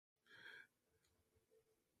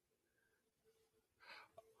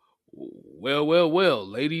Well,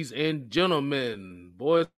 ladies and gentlemen,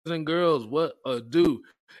 boys and girls, what a do?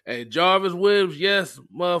 Hey, Jarvis Williams, yes,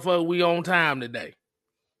 motherfucker, we on time today.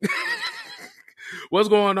 What's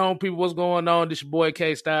going on, people? What's going on? This your boy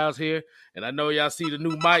K Styles here, and I know y'all see the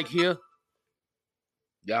new mic here.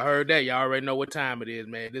 Y'all heard that? Y'all already know what time it is,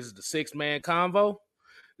 man. This is the 6-man convo.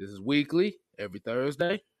 This is weekly, every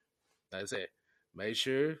Thursday. Like I said, make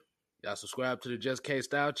sure y'all subscribe to the Just K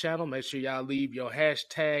Styles channel. Make sure y'all leave your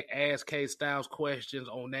hashtag Ask K Styles questions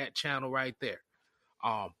on that channel right there.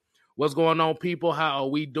 What's going on, people? How are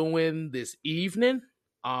we doing this evening?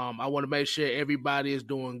 I want to make sure everybody is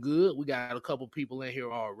doing good. We got a couple people in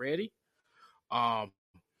here already.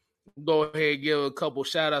 Go ahead and give a couple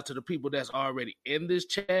shout outs to the people that's already in this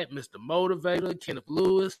chat. Mr. Motivator, Kenneth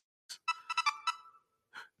Lewis,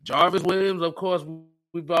 Jarvis Williams. Of course,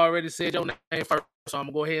 we've already said your name first, so I'm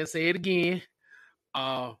gonna go ahead and say it again.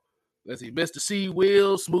 Let's see, Mr. C.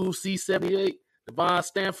 Will, Smooth C78, Devon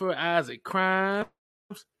Stanford, Isaac Crimes,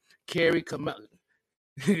 Kerry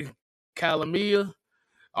Calamia.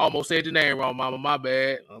 Almost said your name wrong, mama. My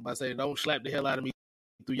bad. I'm about to say, don't slap the hell out of me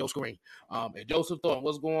through your screen. And Joseph Thornton,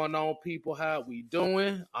 what's going on, people? How we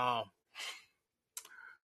doing?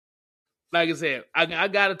 Like I said, I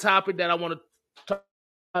got a topic that I want to talk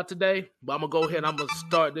about today, but I'm gonna go ahead and I'm gonna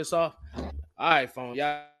start this off. All right, phone,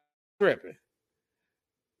 y'all tripping.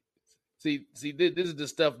 See, this is the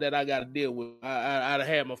stuff that I got to deal with. I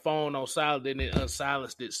had my phone on silent and it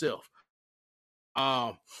unsilenced itself.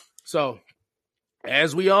 So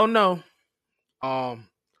as we all know,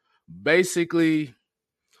 basically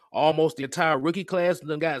almost the entire rookie class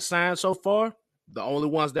that got signed so far. The only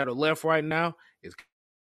ones that are left right now is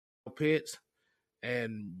Pitts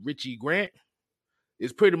and Richie Grant.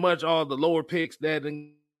 It's pretty much all the lower picks that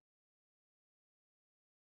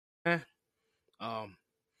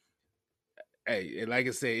hey, like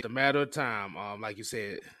I said, it's a matter of time. Like you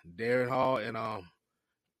said, Darren Hall and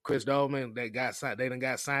Chris Dolman, they done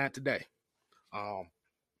got signed today.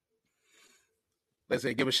 Let's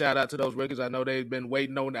say give a shout out to those rookies. I know they've been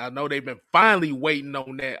waiting on. I know they've been finally waiting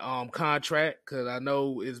on that contract because I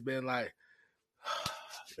know it's been like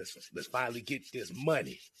let's finally get this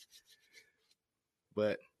money.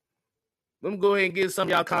 But let me go ahead and get some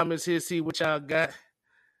of y'all comments here, see what y'all got.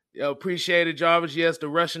 Yo, appreciate it, Jarvis. Yes, the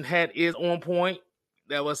Russian hat is on point.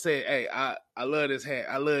 That was said. Hey, I love this hat.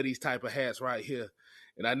 I love these type of hats right here.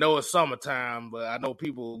 And I know it's summertime, but I know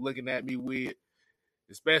people looking at me weird,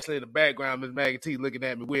 especially in the background. Miss Maggie T looking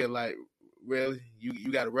at me weird, like, really?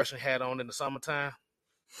 You got a Russian hat on in the summertime?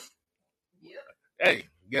 Yeah. Hey,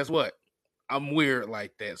 guess what? I'm weird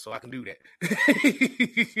like that, so I can do that.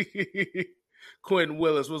 Quentin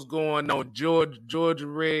Willis, what's going on? Georgia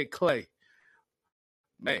Red Clay.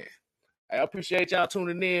 Man, I appreciate y'all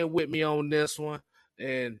tuning in with me on this one.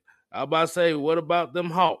 And I about to say, what about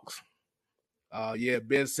them Hawks? Yeah,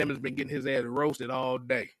 Ben Simmons been getting his ass roasted all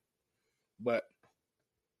day. But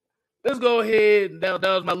let's go ahead. That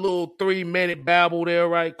was my little 3-minute babble there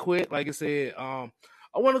right quick. Like I said, I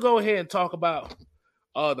want to go ahead and talk about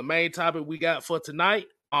the main topic we got for tonight.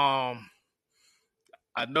 I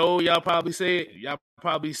know y'all probably seen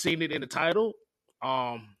it in the title.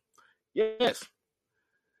 Yes,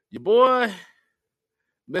 your boy,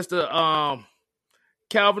 Mr.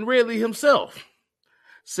 Calvin Ridley himself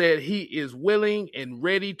said he is willing and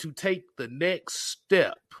ready to take the next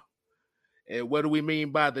step. And what do we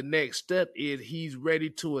mean by the next step? Is he's ready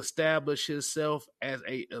to establish himself as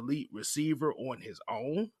an elite receiver on his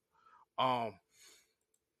own.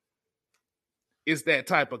 It's that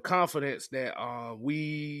type of confidence that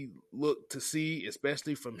we look to see,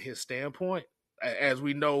 especially from his standpoint. As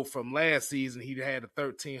we know from last season, he had a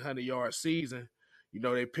 1,300-yard season. You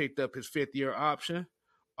know, they picked up his 5th-year option.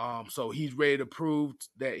 So he's ready to prove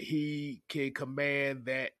that he can command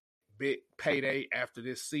that big payday after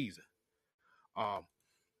this season.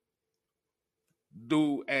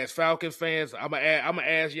 As Falcons fans, I'm gonna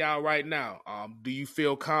ask y'all right now. Do you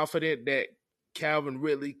feel confident that Calvin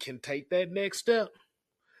Ridley can take that next step?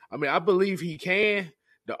 I mean, I believe he can.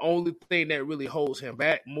 The only thing that really holds him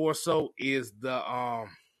back more so is the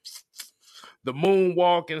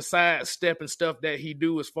moonwalk and sidestep and stuff that he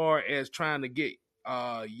do as far as trying to get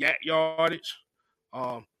yardage.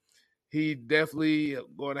 He definitely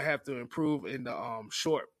going to have to improve in the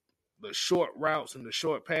short routes and the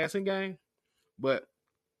short passing game. But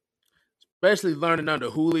especially learning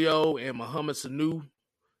under Julio and Mohamed Sanu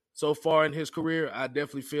so far in his career, I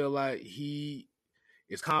definitely feel like he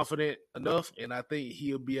is confident enough, and I think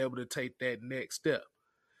he'll be able to take that next step.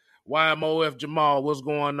 YMOF Jamal, what's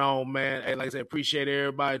going on, man? Hey, like I said, appreciate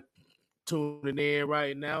everybody tuning in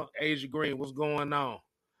right now. Asia Green, what's going on?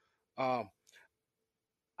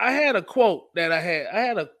 I had a quote that I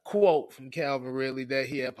had a quote from Calvin Ridley that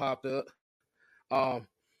he had popped up.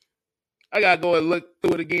 I gotta go and look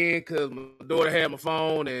through it again because my daughter had my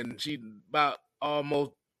phone and she about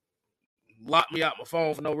almost locked me out my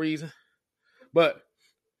phone for no reason. But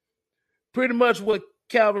pretty much what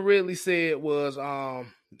Calvin Ridley said was,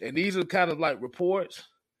 and these are kind of like reports,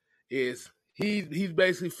 is he's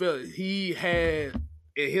basically felt he had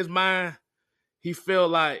in his mind, he felt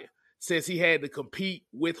like since he had to compete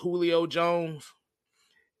with Julio Jones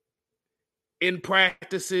in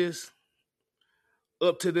practices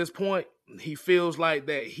up to this point, he feels like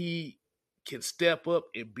that he can step up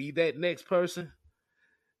and be that next person.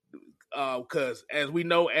 Because as we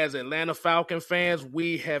know, as Atlanta Falcon fans,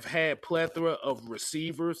 we have had plethora of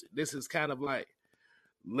receivers. This is kind of like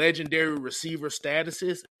legendary receiver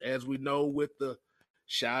statuses, as we know with the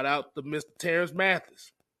shout out to Mr. Terrence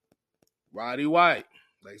Mathis, Roddy White,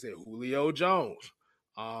 like I said, Julio Jones.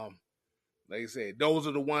 Like I said, those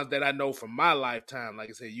are the ones that I know from my lifetime. Like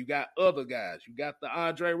I said, you got other guys. You got the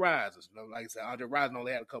Andre Risers. Like I said, Andre Rison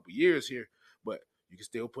only had a couple years here, but you can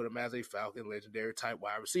still put him as a Falcon legendary type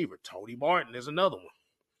wide receiver. Tony Martin is another one.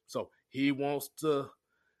 So he wants to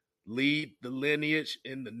lead the lineage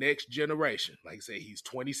in the next generation. Like I said, he's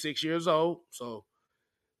 26 years old. So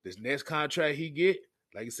this next contract he get,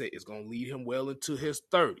 like I said, it's going to lead him well into his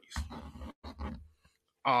 30s.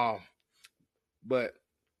 But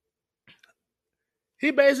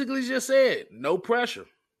he basically just said, no pressure,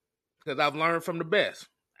 because I've learned from the best.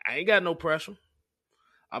 I ain't got no pressure.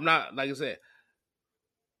 I'm not, like I said,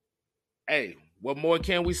 hey, what more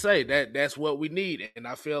can we say? That's what we need. And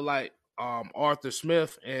I feel like Arthur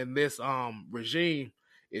Smith and this regime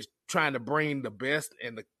is trying to bring the best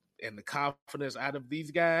and the confidence out of these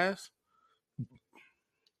guys.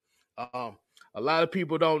 A lot of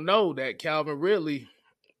people don't know that Calvin Ridley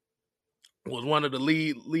was one of the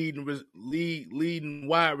leading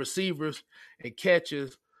wide receivers and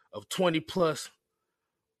catches of 20 plus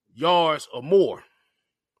yards or more,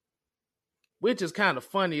 which is kind of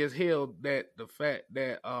funny as hell that the fact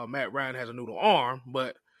that Matt Ryan has a noodle arm,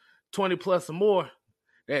 but 20 plus or more,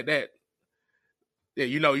 that yeah,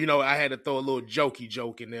 you know, I had to throw a little jokey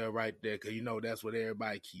joke in there right there because that's what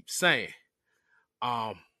everybody keeps saying.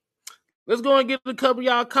 Let's go and get a couple of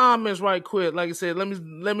y'all comments right quick. Like I said, let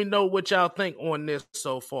me know what y'all think on this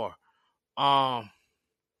so far. Yeah,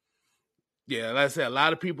 like I said, a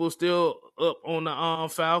lot of people still up on the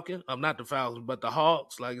Falcon. Not the Falcons, but the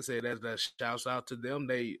Hawks. Like I said, that shouts out to them.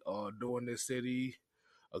 They are doing this city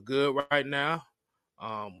a good right now.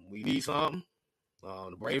 We need something.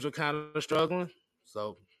 The Braves are kind of struggling,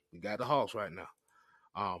 so we got the Hawks right now.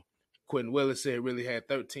 Quentin Willis said really had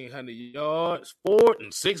 1,300 yards forward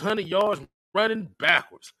and 600 yards running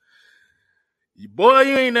backwards. Boy,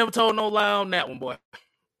 you ain't never told no lie on that one, boy.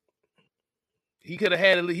 He could have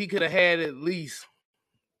had at least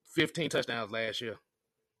 15 touchdowns last year.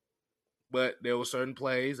 But there were certain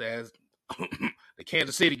plays, as the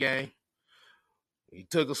Kansas City game. He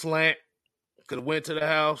took a slant, could have went to the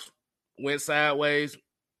house, went sideways,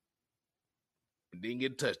 and didn't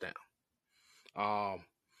get a touchdown.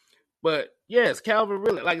 But yes, Calvin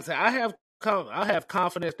Ridley, like I said, I have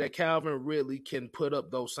confidence that Calvin Ridley can put up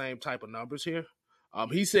those same type of numbers here.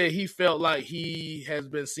 He said he felt like he has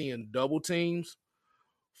been seeing double teams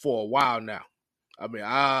for a while now. I mean,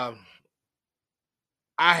 I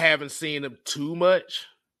haven't seen him too much,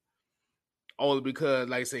 only because,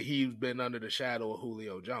 like I said, he's been under the shadow of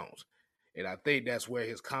Julio Jones. And I think that's where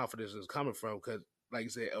his confidence is coming from. Because, like I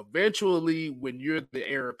said, eventually when you're the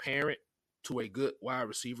heir apparent to a good wide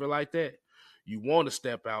receiver like that, you want to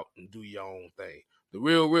step out and do your own thing. The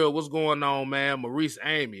real, what's going on, man? Maurice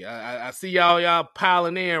Amy. I see y'all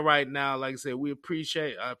piling in right now. Like I said, I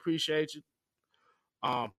appreciate you.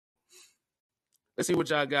 Let's see what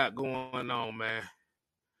y'all got going on, man.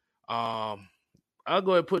 I'll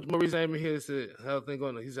go ahead and put Maurice Amy here. He said,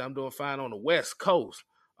 I'm doing fine on the West Coast.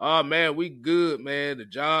 Oh, man, we good, man. The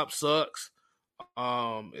job sucks.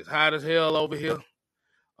 It's hot as hell over here.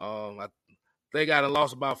 I think I done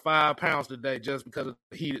lost about 5 pounds today just because of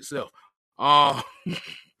the heat itself.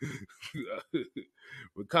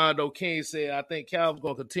 Ricardo King said, I think Calvin's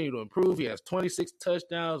going to continue to improve. He has 26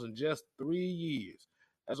 touchdowns in just 3 years.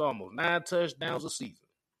 That's almost 9 touchdowns a season.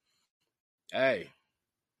 Hey,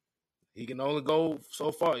 he can only go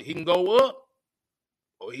so far. He can go up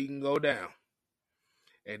or he can go down.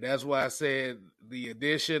 And that's why I said the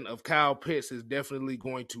addition of Kyle Pitts is definitely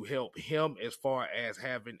going to help him as far as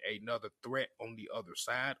having another threat on the other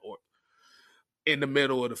side or in the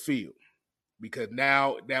middle of the field. Because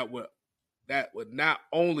now that would not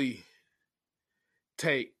only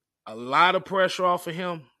take a lot of pressure off of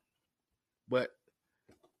him, but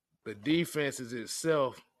the defenses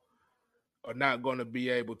itself are not going to be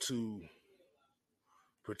able to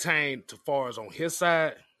pertain to far as on his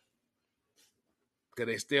side because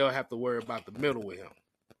they still have to worry about the middle with him.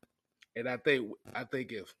 And I think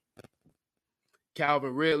if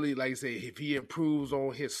Calvin Ridley, like I said, if he improves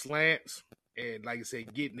on his slants and, like I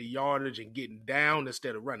said, getting the yardage and getting down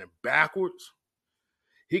instead of running backwards,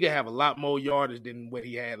 he can have a lot more yardage than what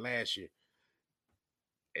he had last year.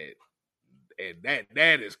 And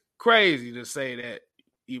that is crazy to say that,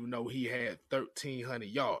 even though he had 1,300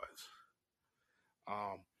 yards.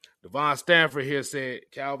 Devon Stanford here said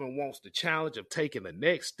Calvin wants the challenge of taking the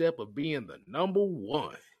next step of being the number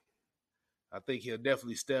one. I think he'll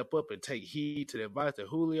definitely step up and take heed to the advice that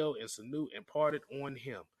Julio and Sanu imparted on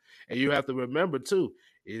him. And you have to remember, too,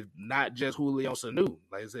 it's not just Julio and Sanu.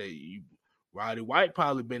 Like I said, Roddy White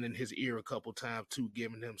probably been in his ear a couple times, too,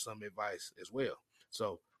 giving him some advice as well.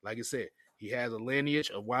 So, like I said, he has a lineage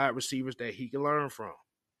of wide receivers that he can learn from.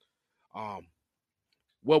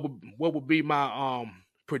 What would be my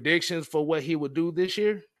predictions for what he would do this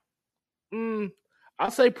year? I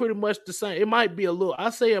say pretty much the same. It might be a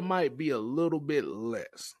little bit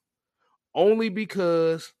less. Only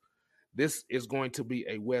because this is going to be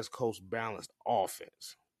a West Coast balanced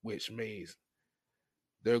offense, which means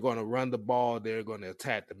they're going to run the ball, they're going to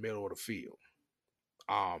attack the middle of the field.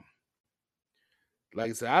 Like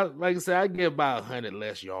I said, I give about 100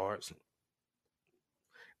 less yards.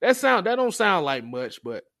 That don't sound like much,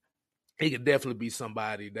 but he could definitely be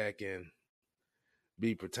somebody that can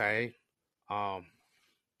be pertained. I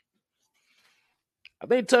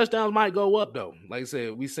think touchdowns might go up, though. Like I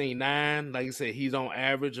said, we seen 9. Like I said, he's on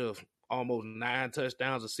average of almost 9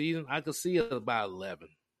 touchdowns a season. I could see it about 11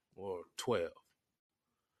 or 12.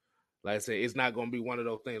 Like I said, it's not going to be one of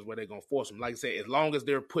those things where they're going to force him. Like I said, as long as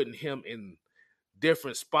they're putting him in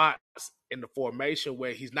different spots in the formation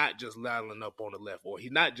where he's not just lining up on the left or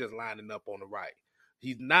he's not just lining up on the right.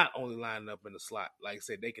 He's not only lining up in the slot. Like I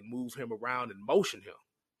said, they can move him around and motion him.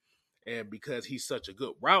 And because he's such a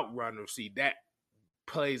good route runner, see, that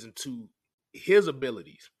plays into his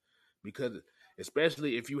abilities, because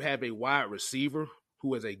especially if you have a wide receiver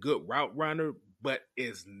who is a good route runner but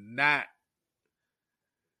is not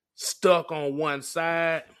stuck on one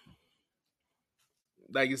side,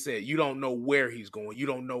 like I said, you don't know where he's going. You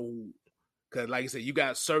don't know, because like I said, you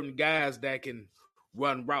got certain guys that can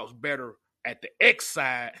run routes better at the X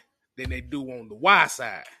side than they do on the Y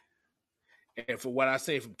side. And for what I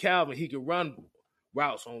say from Calvin, he can run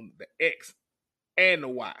routes on the X and the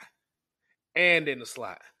Y and in the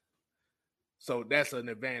slot. So that's an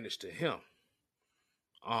advantage to him.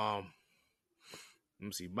 Let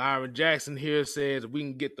me see. Myron Jackson here says if we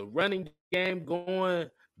can get the running game going,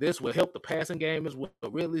 this will help the passing game as well.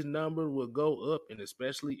 Ridley's numbers will go up, and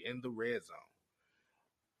especially in the red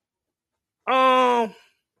zone.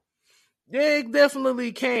 Yeah, it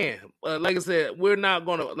definitely can. Like I said, we're not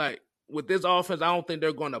gonna, like, with this offense, I don't think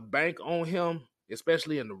they're gonna bank on him,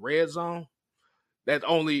 especially in the red zone. That's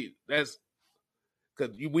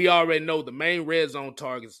because we already know the main red zone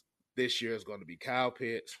targets this year is going to be Kyle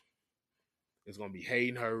Pitts. It's going to be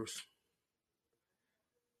Hayden Hurst.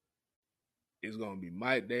 It's going to be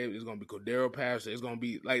Mike Davis. It's going to be Cordero Patterson. It's going to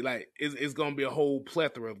be it's going to be a whole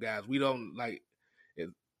plethora of guys. We don't like it,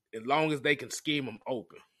 as long as they can scheme them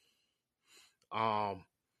open. Like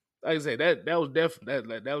I said, that was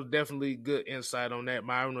definitely good insight on that.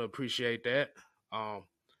 Myron will appreciate that.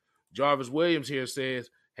 Jarvis Williams here says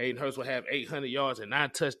Hayden Hurst will have 800 yards and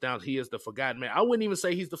 9 touchdowns. He is the forgotten man. I wouldn't even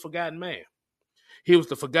say he's the forgotten man. He was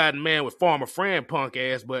the forgotten man with Farmer Fran punk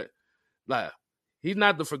ass, but like he's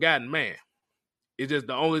not the forgotten man. It's just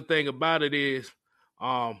the only thing about it is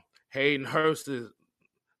Hayden Hurst is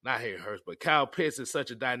not Hayden Hurst, but Kyle Pitts is such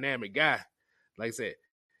a dynamic guy. Like I said,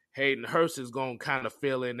 Hayden Hurst is going to kind of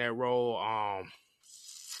fill in that role. I'm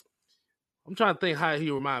trying to think how he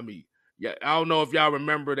remind me. Yeah, I don't know if y'all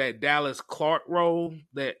remember that Dallas Clark role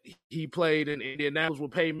that he played in Indianapolis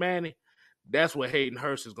with Peyton Manning. That's what Hayden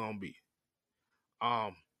Hurst is going to be.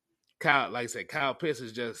 Kyle, like I said, Kyle Pitts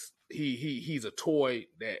is just he's a toy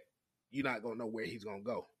that you're not gonna know where he's gonna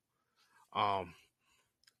go. I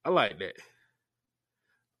like that.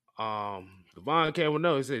 Devon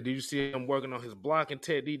Cameron, he said, "Did you see him working on his blocking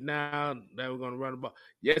technique now that we're gonna run the ball?"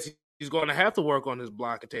 Yes, he's going to have to work on his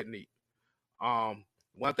blocking technique.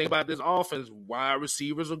 One thing about this offense, wide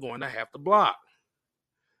receivers are going to have to block.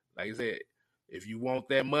 Like I said, if you want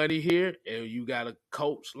that money here and you got a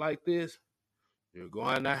coach like this, you're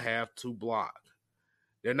going to have to block.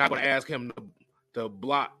 They're not going to ask him to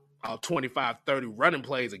block 25, 30 running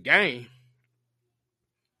plays a game.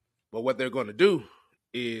 But what they're going to do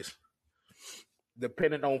is,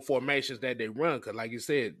 depending on formations that they run, because like you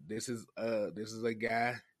said, this is a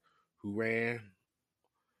guy who ran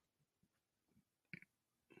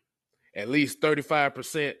at least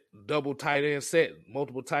 35% double tight end set,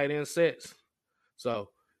 multiple tight end sets. So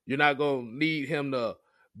you're not going to need him to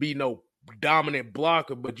be no dominant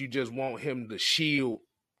blocker, but you just want him to shield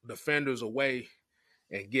defenders away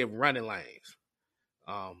and give running lanes.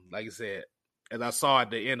 Like I said, as I saw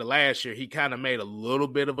at the end of last year, he kind of made a little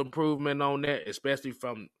bit of improvement on that, especially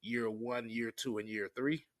from year 1, year 2, and year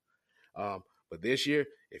 3. But this year,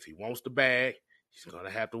 if he wants the bag, he's going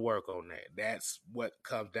to have to work on that. That's what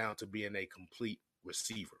comes down to being a complete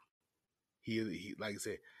receiver. He like I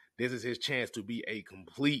said, this is his chance to be a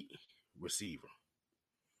complete receiver.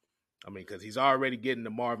 I mean, because he's already getting the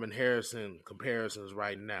Marvin Harrison comparisons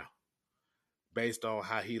right now based on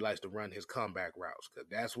how he likes to run his comeback routes, because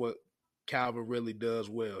that's what Calvin really does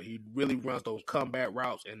well. He really runs those comeback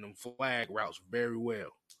routes and them flag routes very well.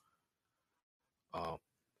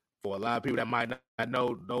 For a lot of people that might not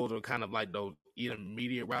know, those are kind of like those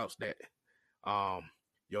intermediate routes that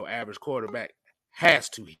your average quarterback has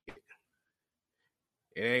to hit.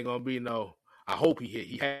 It ain't going to be no, I hope he hit.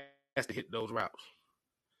 He has to hit those routes.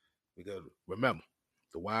 Because remember,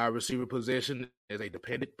 the wide receiver position is a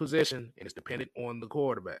dependent position, and it's dependent on the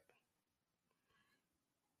quarterback.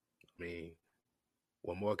 I mean,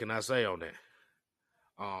 what more can I say on that?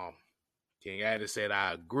 King Addis said,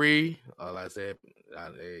 I agree. Like I said, I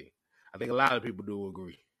think a lot of people do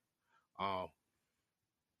agree.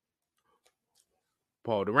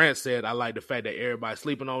 Paul Durant said, I like the fact that everybody's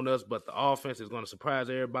sleeping on us, but the offense is going to surprise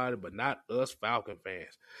everybody, but not us Falcon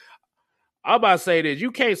fans. I'm about to say this. You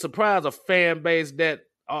can't surprise a fan base that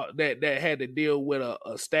had to deal with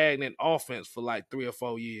a stagnant offense for like 3 or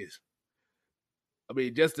 4 years. I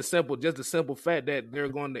mean, just the simple fact that they're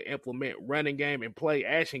going to implement running game and play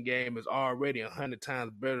action game is already 100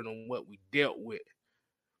 times better than what we dealt with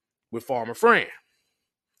Farmer Fran.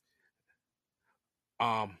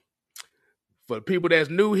 For the people that's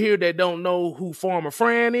new here that don't know who Farmer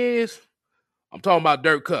Fran is, I'm talking about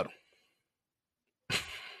Dirk Cutter.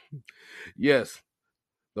 Yes,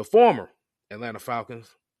 the former Atlanta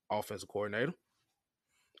Falcons offensive coordinator.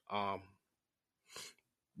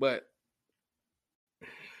 But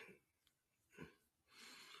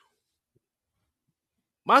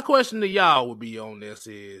my question to y'all would be on this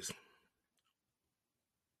is,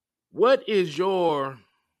 what is your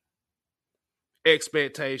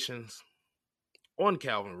expectations on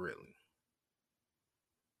Calvin Ridley?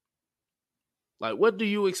 Like, what do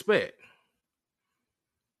you expect?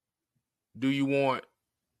 Do you want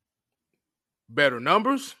better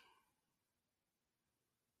numbers?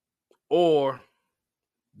 Or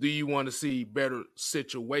do you want to see better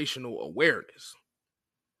situational awareness?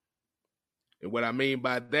 And what I mean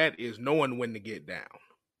by that is knowing when to get down.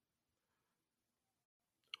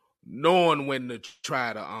 Knowing when to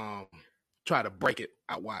try to break it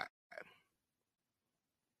out wide.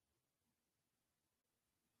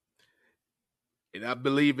 And I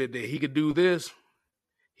believe that he could do this.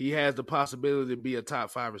 He has the possibility to be a top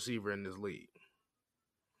 5 receiver in this league.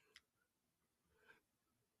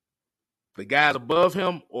 The guys above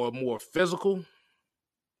him are more physical,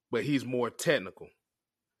 but he's more technical.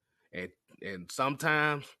 And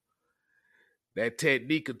sometimes that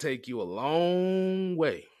technique could take you a long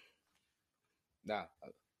way. Now,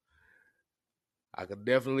 I could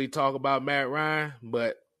definitely talk about Matt Ryan,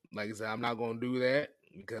 but like I said, I'm not going to do that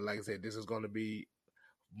because, like I said, this is going to be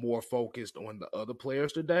more focused on the other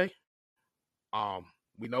players today.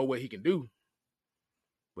 We know what he can do,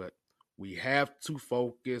 but we have to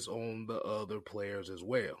focus on the other players as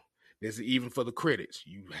well. This is even for the critics.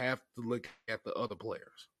 You have to look at the other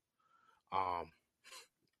players.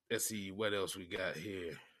 Let's see what else we got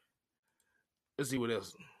here. Let's see what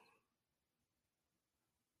else.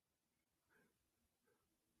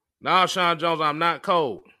 No, Sean Jones, I'm not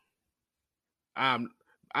cold. I'm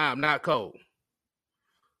not cold.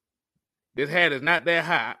 This hat is not that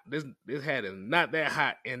hot. This hat is not that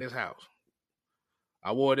hot in this house.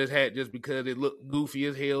 I wore this hat just because it looked goofy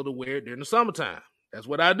as hell to wear it during the summertime. That's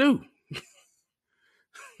what I do.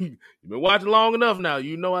 You've been watching long enough now.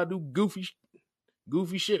 You know I do goofy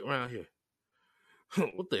shit around here.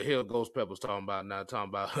 What the hell Ghost Pepper's talking about now? Talking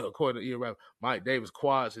about, according to E-Rap, Mike Davis'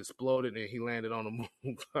 quads exploded and he landed on the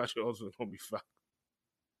moon. Gosh, it's going to be fine.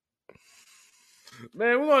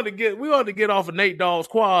 Man, we want to get off of Nate Dogg's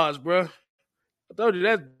quads, bro. I told you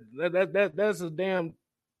that's a damn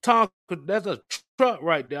Tonka. That's a truck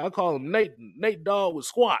right there. I call him Nate Dogg with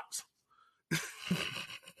squats.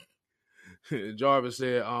 Jarvis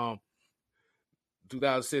said,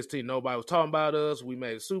 2016, nobody was talking about us. We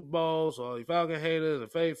made the Super Bowl, so all you Falcon haters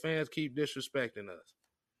and fake fans keep disrespecting us.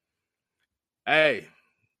 Hey,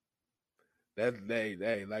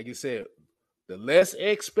 like you said, the less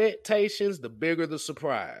expectations, the bigger the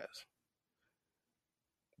surprise.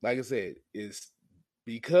 Like I said, it's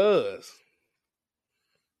because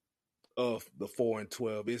of the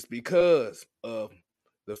 4-12. It's because of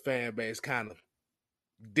the fan base kind of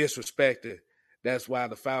disrespected. That's why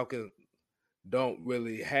the Falcons don't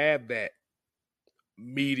really have that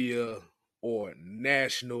media or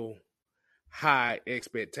national high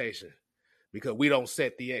expectation, because we don't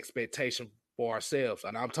set the expectation for ourselves.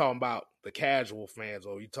 And I'm talking about the casual fans,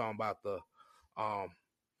 or you talking about the I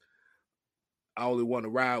only want to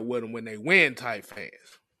ride with them when they win type fans.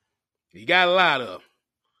 You got a lot of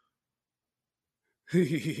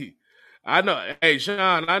them. I know. Hey,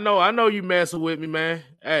 Sean, I know you messing with me, man.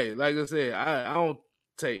 Hey, like I said, I don't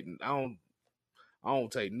take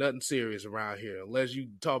nothing serious around here. Unless you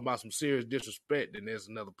talk about some serious disrespect, then there's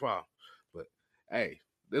another problem. But hey,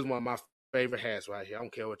 this is one of my favorite hats right here. I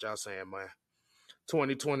don't care what y'all saying, man.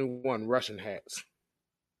 2021 Russian hats.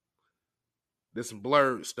 There's some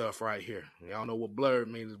blurred stuff right here. Y'all know what blurred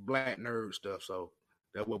means. It's black nerd stuff, so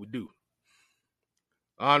that's what we do.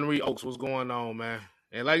 Henry Oaks, what's going on, man?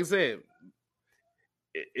 And like I said,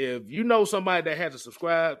 if you know somebody that has to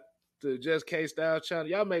subscribe to Just K Style channel,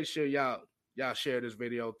 y'all make sure y'all share this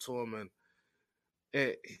video to them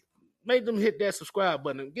and make them hit that subscribe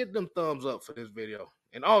button and get them thumbs up for this video.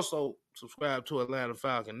 And also subscribe to Atlanta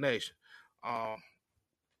Falcon Nation. Oh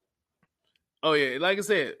yeah, like I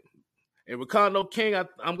said, and Ricardo King,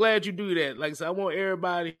 I'm glad you do that. Like I said, I want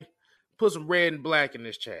everybody put some red and black in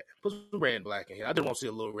this chat. Put some red and black in here. I just want to see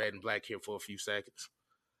a little red and black here for a few seconds.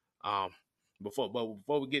 Before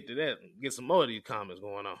we get to that, get some more of these comments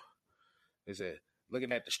going on. They said,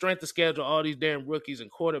 looking at the strength of schedule, all these damn rookies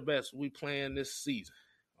and quarterbacks we playing this season.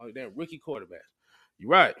 All these damn rookie quarterbacks.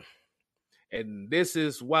 You're right. And this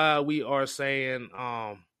is why we are saying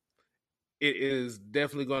it is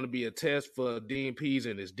definitely going to be a test for Dean Pease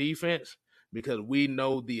and his defense, because we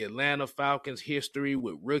know the Atlanta Falcons' history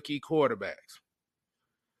with rookie quarterbacks.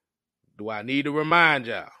 Do I need to remind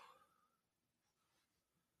y'all?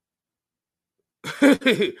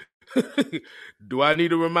 Do I need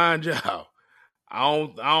to remind y'all? I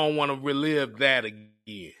don't want to relive that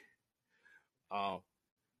again.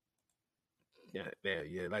 Yeah,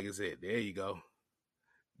 like I said, there you go.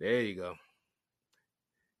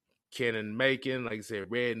 Kenan Macon, like I said,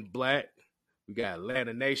 red and black. We got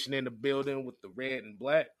Atlanta Nation in the building with the red and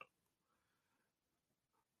black.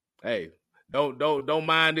 Hey, don't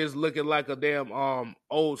mind this looking like a damn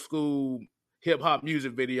old school hip hop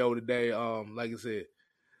music video today. Like I said,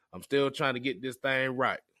 I'm still trying to get this thing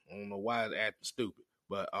right. I don't know why it's acting stupid,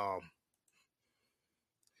 but all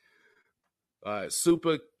right,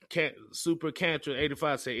 Super Cantor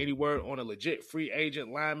 85 say, any word on a legit free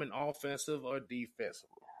agent lineman, offensive or defensive?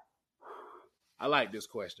 I like this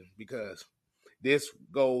question because this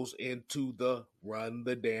goes into the run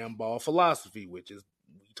the damn ball philosophy, which is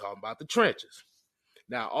we talking about the trenches.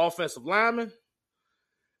 Now, offensive lineman,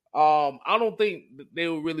 I don't think they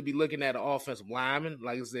will really be looking at an offensive lineman.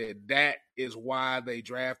 Like I said, that is why they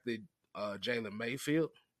drafted Jalen Mayfield.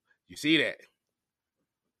 You see that?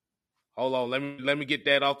 Hold on, let me get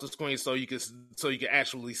that off the screen so you can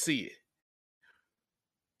actually see it.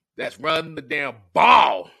 That's run the damn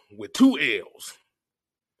ball with 2 L's.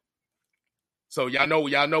 So y'all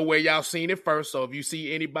know where y'all seen it first. So if you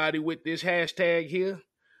see anybody with this hashtag here,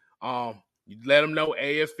 you let them know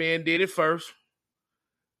AFN did it first.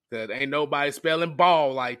 Cause ain't nobody spelling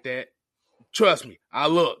ball like that. Trust me, I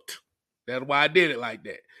looked. That's why I did it like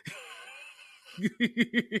that.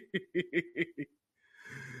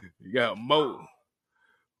 You got Mo.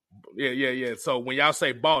 Yeah. So when y'all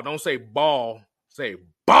say ball, don't say ball, say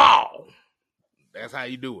ball. That's how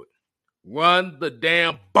you do it. Run the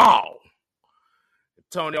damn ball.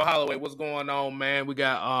 Antonio Holloway, what's going on, man? We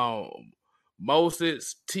got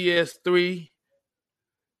Moses TS3.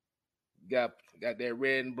 Got that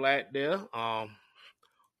red and black there.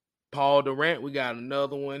 Paul Durant, we got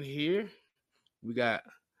another one here. We got,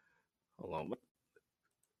 hold on,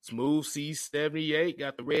 Smooth C78,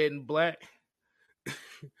 got the red and black.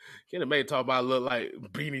 Kenny May talk about look like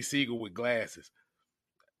Beanie Siegel with glasses.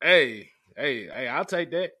 Hey, I'll take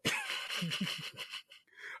that.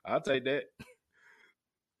 I'll take that.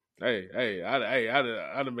 Hey,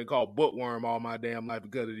 I'd have been called bookworm all my damn life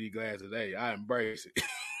because of these glasses. Hey, I embrace it.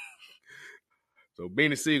 So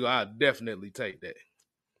Beanie Siegel, I definitely take that.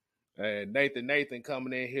 And Nathan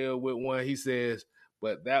coming in here with one. He says,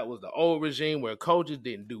 But that was the old regime where coaches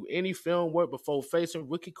didn't do any film work before facing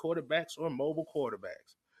rookie quarterbacks or mobile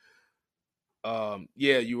quarterbacks.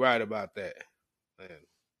 Yeah, you're right about that. Man,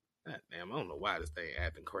 God damn, I don't know why this thing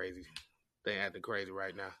acting crazy. They acting crazy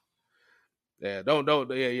right now. Yeah, don't.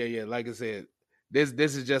 Yeah. Like I said, this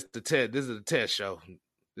is just the test. This is a test show.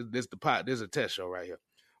 This the pot. This is a test show right here.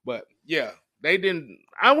 But yeah, they didn't.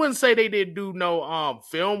 I wouldn't say they didn't do no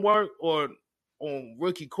film work or on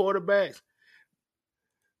rookie quarterbacks.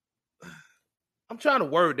 I'm trying to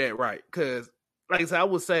word that right because, like I said, I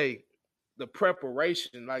would say the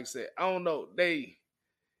preparation. Like I said, I don't know. It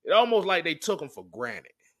almost like they took them for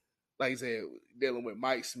granted. Like I said, dealing with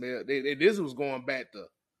Mike Smith. This was going back to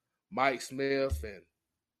Mike Smith and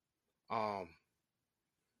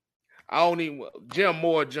I don't even Jim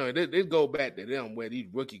Moore Jr. This go back to them where these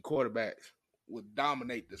rookie quarterbacks would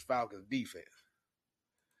dominate this Falcons defense.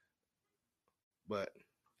 But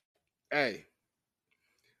hey,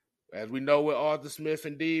 as we know with Arthur Smith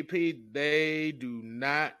and DP, they do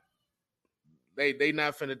not. They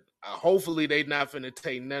not finna. Hopefully, they not finna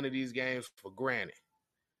take none of these games for granted.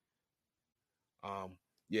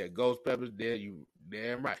 Yeah, Ghost Peppers, there you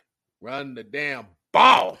damn right. Run the damn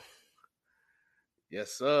ball.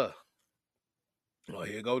 Yes, sir. Oh,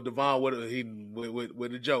 here go Devon with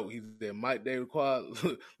a joke. He said Mike Davis required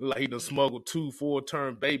like he done smuggled 2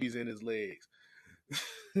 full-term babies in his legs.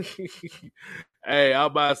 Hey, I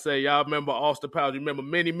about to say, y'all remember Austin Powers? You remember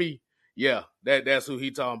Mini Me? Yeah, that's who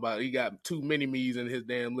he talking about. He got 2 mini me's in his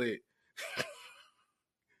damn leg.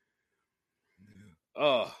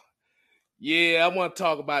 Yeah, I want to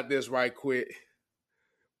talk about this right quick.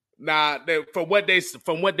 Now, from what they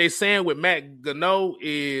saying with Matt Gano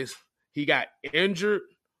is he got injured,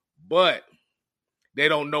 but they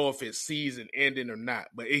don't know if it's season ending or not.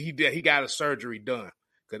 But he got a surgery done.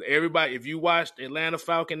 Because everybody, if you watched Atlanta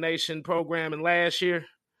Falcon Nation programming last year,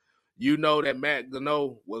 you know that Matt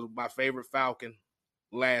Gano was my favorite Falcon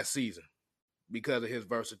last season because of his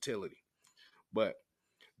versatility. But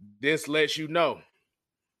this lets you know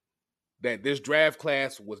that this draft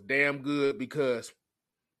class was damn good because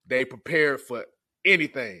they prepared for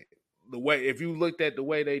anything. The way, if you looked at the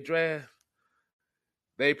way they draft,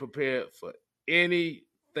 they prepared for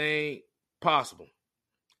anything possible.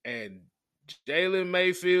 And Jalen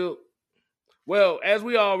Mayfield, well, as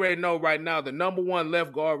we already know right now, the number 1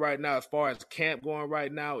 left guard right now, as far as camp going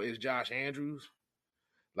right now, is Josh Andrews.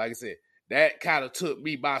 Like I said, that kind of took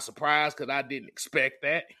me by surprise because I didn't expect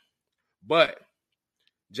that. But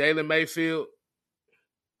Jalen Mayfield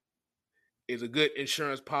is a good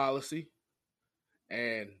insurance policy.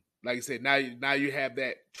 And like I said, now you have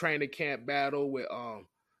that training camp battle with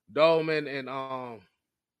Dolman and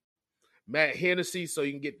Matt Hennessy, so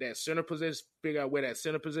you can get that center position, figure out where that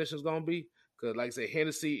center position is going to be. Because like I said,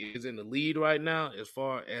 Hennessy is in the lead right now as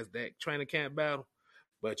far as that training camp battle,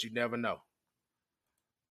 but you never know.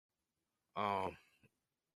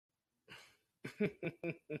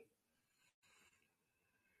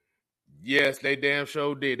 Yes, they damn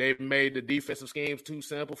sure did. They made the defensive schemes too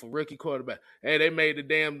simple for rookie quarterback. Hey, they made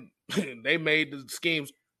the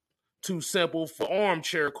schemes too simple for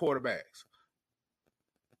armchair quarterbacks.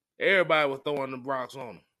 Everybody was throwing the rocks on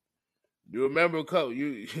them. You remember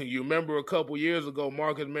a couple years ago,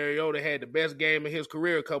 Marcus Mariota had the best game of his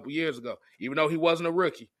career a couple years ago. Even though he wasn't a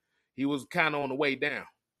rookie, he was kind of on the way down.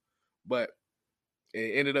 But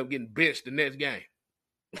it ended up getting benched the next game,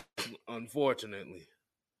 unfortunately.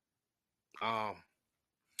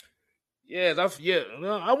 Yes,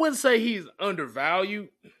 I wouldn't say he's undervalued.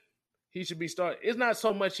 He should be started. It's not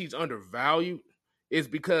so much he's undervalued. It's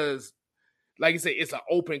because, like you said, it's an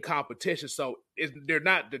open competition. So they're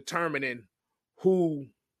not determining who.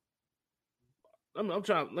 Let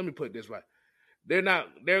me put it this way. They're not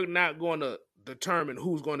going to determine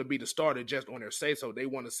who's going to be the starter just on their say so. They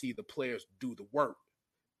want to see the players do the work.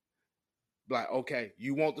 Like, okay,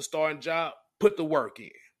 you want the starting job? Put the work in.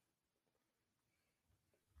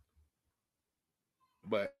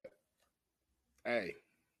 But hey,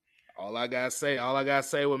 all I gotta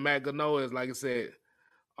say with Matt Gano is, like I said,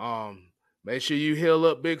 make sure you heal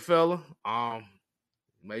up, big fella.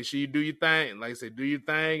 Make sure you do your thing. Like I said, do your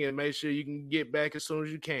thing and make sure you can get back as soon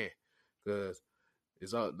as you can. Because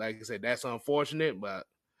it's like I said, that's unfortunate, but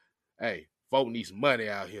hey, folk need some money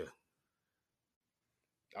out here.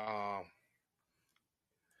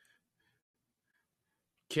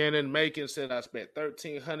 Kenan Macon said I spent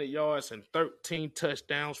 1,300 yards and 13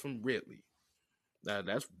 touchdowns from Ridley. Now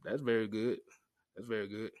that's very good. That's very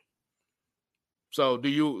good. So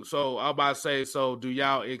I'm about to say, so do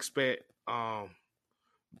y'all expect a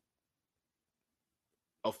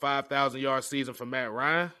 5,000 yard season for Matt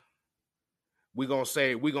Ryan? we're gonna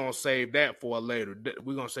save that for a later.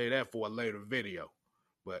 We're gonna save that for a later video.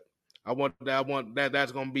 But I want that.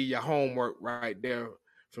 That's gonna be your homework right there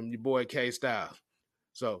from your boy K Styles.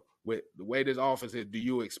 So with the way this offense is, do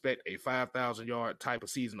you expect a 5,000 yard type of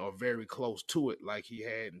season or very close to it like he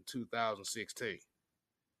had in 2016?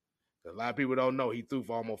 A lot of people don't know he threw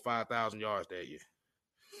for almost 5,000 yards that year.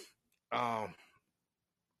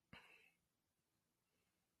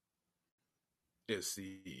 Let's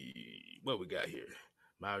see what we got here.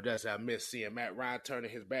 I miss seeing Matt Ryan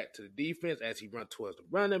turning his back to the defense as he run towards the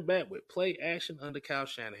running back with play action under Kyle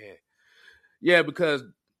Shanahan. Yeah, because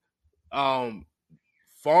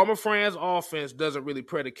Farmer Fran's offense doesn't really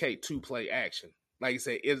predicate to play action. Like you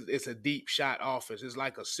said, it's a deep shot offense. It's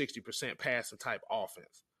like a 60% passing type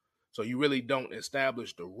offense. So you really don't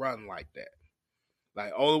establish the run like that.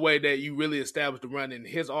 Like, all the way that you really establish the run in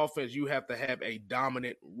his offense, you have to have a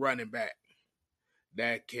dominant running back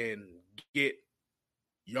that can get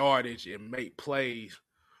yardage and make plays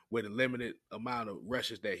with a limited amount of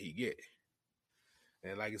rushes that he get.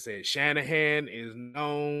 And like I said, Shanahan is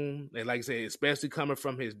known, and like I said, especially coming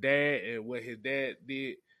from his dad and what his dad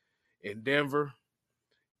did in Denver,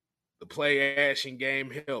 the play action game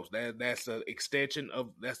helps. That's the extension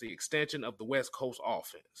of the West Coast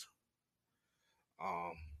offense.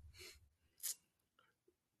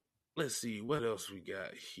 Let's see what else we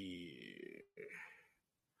got here.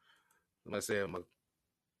 Like I said, I don't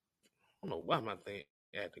know why my thing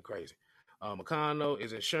acting crazy. McConnell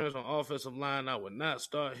is insurance on offensive line. I would not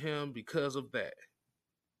start him because of that.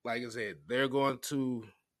 Like I said, they're going to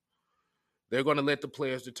let the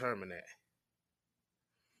players determine that.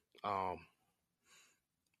 Hold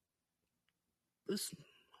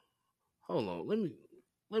on.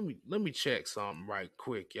 Let me check something right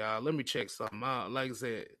quick, y'all. Let me check something out. Like I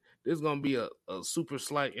said, this is gonna be a super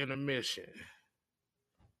slight intermission.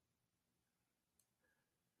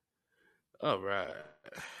 All right.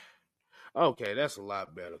 Okay, that's a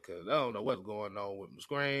lot better because I don't know what's going on with my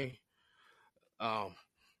screen. I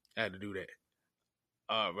had to do that.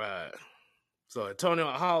 All right. So Antonio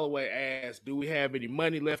Holloway asked, do we have any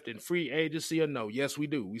money left in free agency or no? Yes, we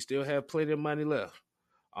do. We still have plenty of money left.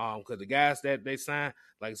 Because the guys that they signed,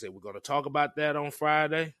 like I said, we're going to talk about that on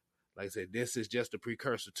Friday. Like I said, this is just a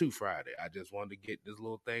precursor to Friday. I just wanted to get this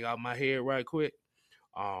little thing out of my head right quick.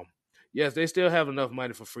 Yes, they still have enough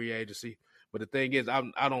money for free agency. But the thing is,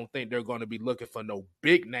 I don't think they're going to be looking for no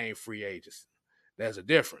big name free agents. There's a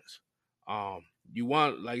difference. You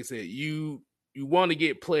want, like I said, you want to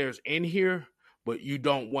get players in here, but you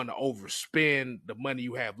don't want to overspend the money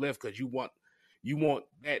you have left because you want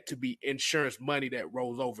that to be insurance money that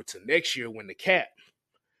rolls over to next year when the cap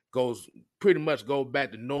goes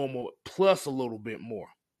back to normal plus a little bit more.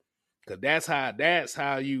 Because that's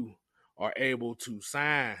how you are able to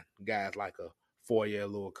sign guys like a Foye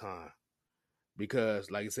Oluokun. Because,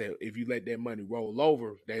 like I said, if you let that money roll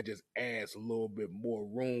over, that just adds a little bit more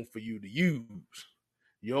room for you to use.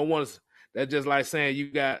 You don't want to. That's just like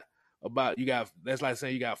saying that's like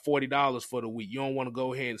saying you got $40 for the week. You don't want to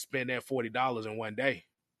go ahead and spend that $40 in one day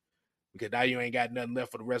because now you ain't got nothing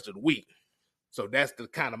left for the rest of the week. So that's the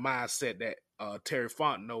kind of mindset that Terry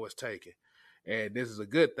Fontenot is taking, and this is a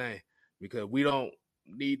good thing because we don't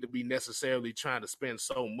need to be necessarily trying to spend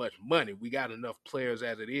so much money. We got enough players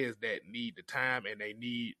as it is that need the time and they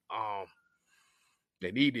need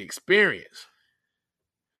the experience.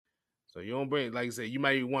 So you don't bring, like I said, you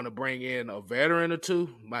might want to bring in a veteran or two,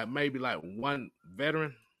 maybe like one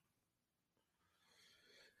veteran.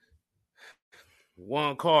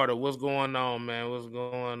 Juan Carter, what's going on, man? What's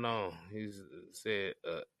going on? He said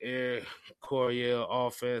Air Coryell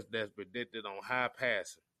offense that's predicted on high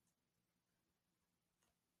passing.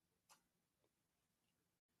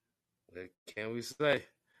 What can we say?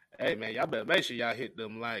 Hey, man, y'all better make sure y'all hit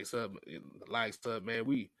them likes up, man.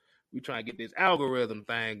 We trying to get this algorithm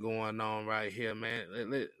thing going on right here, man.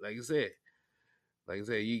 Like I said,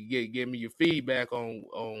 you give me your feedback on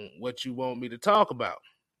what you want me to talk about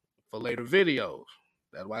for later videos.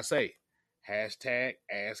 That's why I say hashtag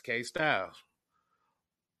Ask K Styles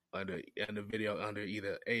under video under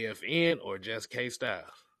either AFN or just K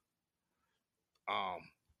Styles.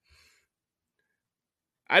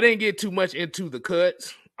 I didn't get too much into the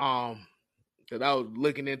cuts because I was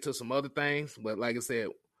looking into some other things, but like I said,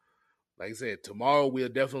 tomorrow we'll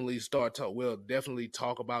definitely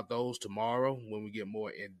talk about those tomorrow when we get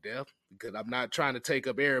more in depth because I'm not trying to take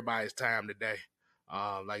up everybody's time today.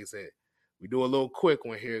 Like I said, we do a little quick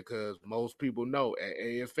one here because most people know at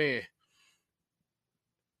AFN,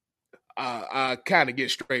 I kind of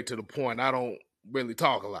get straight to the point. I don't really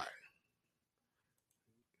talk a lot.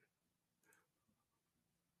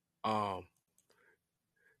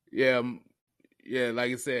 Yeah, yeah.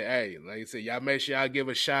 Like I said, y'all make sure y'all give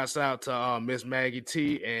a shout out to Miss Maggie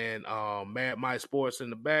T and Mad Mike Sports in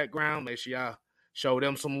the background. Make sure y'all show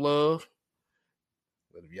them some love.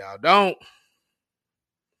 But if y'all don't,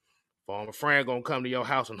 former friend gonna come to your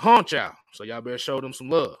house and haunt y'all. So y'all better show them some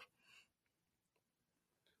love.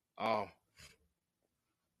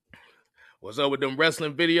 What's up with them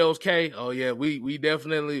wrestling videos, K? Oh yeah, we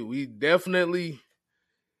definitely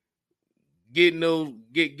getting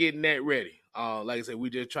that ready. Like I said, we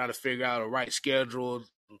just trying to figure out a right schedule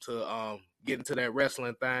to get into that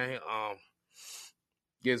wrestling thing.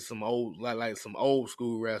 Get some old like some old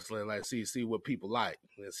school wrestling, like see what people like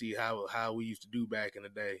and see how we used to do back in the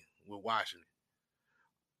day with watching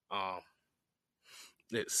it.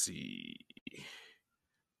 Let's see.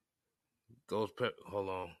 Hold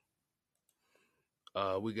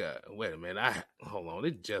on. We got wait a minute. Hold on.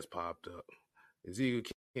 It just popped up. Ezekiel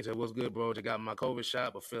King said, "What's good, bro? Just got my COVID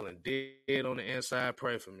shot, but feeling dead on the inside.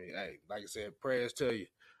 Pray for me." Hey, like I said, prayers to you.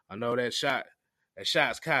 I know that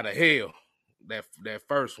shot's kind of hell. That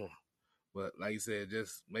first one, but like you said,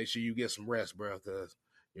 just make sure you get some rest, bro, because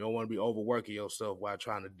you don't want to be overworking yourself while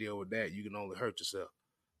trying to deal with that. You can only hurt yourself.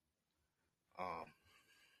 Um,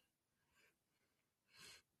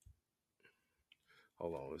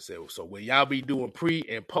 Hold on. It said, so will y'all be doing pre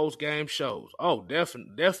and post game shows? Oh,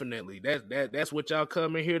 definitely. That's what y'all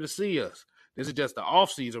come in here to see us. This is just the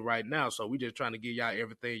off season right now, so we just trying to give y'all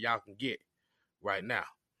everything y'all can get right now.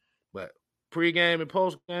 But pre-game and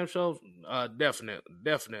post-game shows,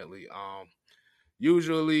 definitely.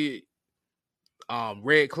 Usually,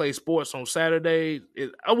 Red Clay Sports on Saturday.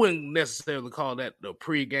 I wouldn't necessarily call that the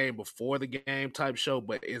pre-game before the game type show,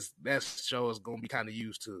 but that show is gonna be kind of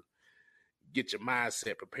used to get your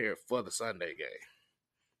mindset prepared for the Sunday game.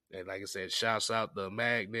 And like I said, shouts out to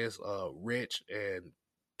Magnus, Rich, and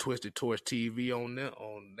Twisted Torch TV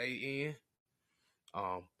on they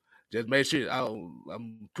end. Just make sure I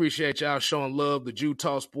appreciate y'all showing love to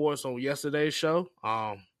Utah Sports on yesterday's show.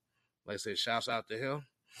 Like I said, shouts out to him.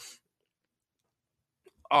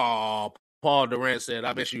 Oh, Paul Durant said,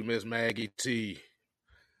 "I bet you miss Maggie T."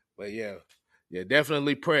 But yeah,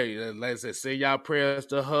 definitely pray. Like I said, send y'all prayers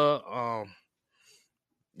to her.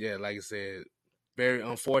 Yeah, like I said, very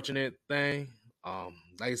unfortunate thing.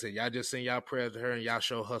 Like I said, y'all just send y'all prayers to her and y'all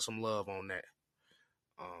show her some love on that.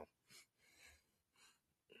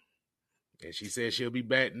 And she said she'll be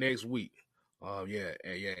back next week. Yeah.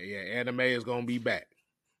 Anime is gonna be back.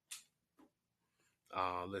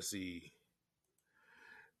 Let's see.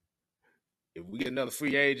 If we get another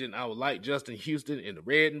free agent, I would like Justin Houston in the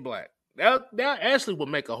red and black. That actually would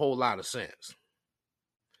make a whole lot of sense.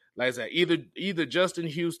 Like I said, either Justin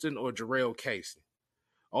Houston or Jarrell Casey.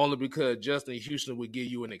 Only because Justin Houston would give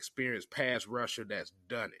you an experienced pass rusher that's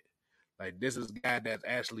done it. Like this is a guy that's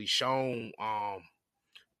actually shown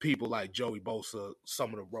people like Joey Bosa some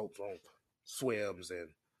of the ropes on swims and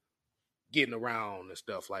getting around and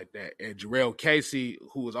stuff like that. And Jarrell Casey,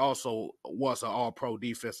 who was an all-pro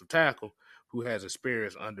defensive tackle, who has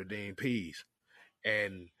experience under Dean Pease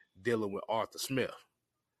and dealing with Arthur Smith.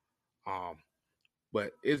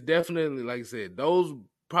 But it's definitely, like I said, those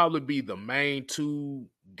probably be the main two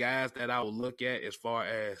guys that I would look at as far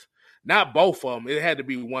as not both of them. It had to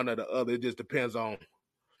be one or the other. It just depends on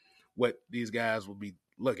what these guys will be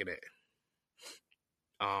looking at.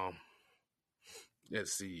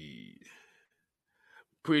 Let's see.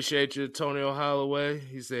 Appreciate you, Antonio Holloway.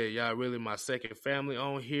 He said, "Y'all really my second family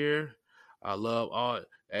on here. I love all.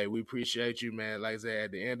 Hey, we appreciate you, man. Like I said,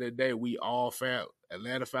 at the end of the day, we all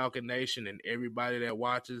Atlanta Falcon Nation and everybody that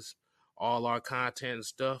watches all our content and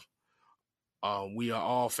stuff. We are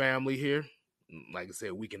all family here. Like I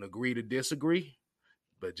said, we can agree to disagree,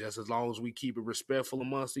 but just as long as we keep it respectful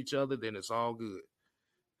amongst each other, then it's all good."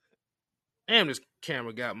 Damn, this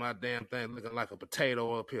camera got my damn thing looking like a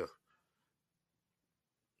potato up here.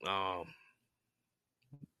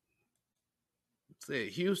 Said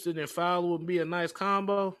Houston and Fowler would be a nice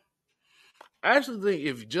combo. I actually think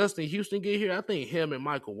if Justin Houston get here, I think him and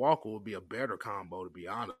Michael Walker would be a better combo, to be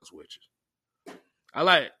honest with you.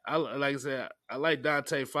 Like I said, I like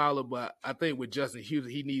Dante Fowler, but I think with Justin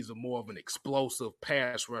Houston, he needs more of an explosive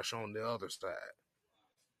pass rush on the other side.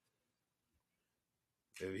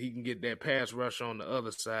 If he can get that pass rush on the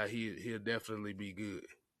other side, he'll definitely be good.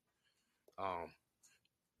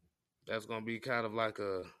 That's gonna be kind of like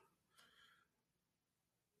a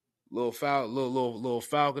little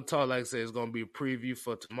Falcon talk. Like I said, it's gonna be a preview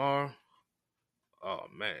for tomorrow. Oh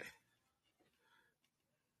man.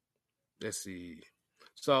 Let's see.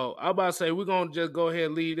 So I'm about to say we're gonna just go ahead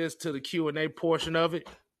and lead this to the Q&A portion of it.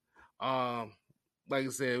 like I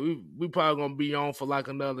said, we probably gonna be on for like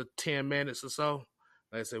another 10 minutes or so.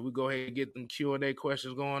 Like I said, we go ahead and get them Q&A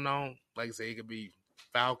questions going on. Like I said, it could be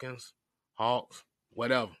Falcons, Hawks,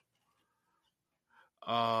 whatever.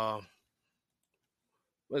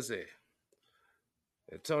 Let's see.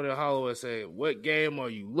 Antonio Holloway said, "What game are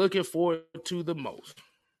you looking forward to the most?"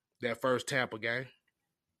 That first Tampa game,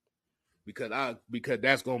 because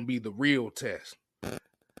that's gonna be the real test. That's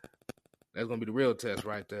gonna be the real test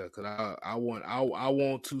right there. Because I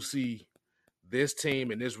want to see this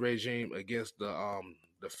team and this regime against the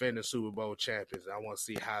defending Super Bowl champions. I want to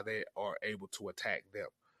see how they are able to attack them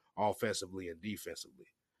offensively and defensively.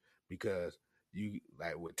 Because you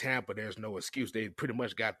like with Tampa, there's no excuse. They pretty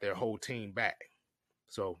much got their whole team back.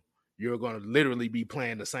 So you're going to literally be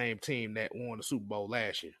playing the same team that won the Super Bowl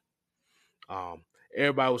last year.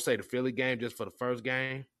 Everybody would say the Philly game just for the first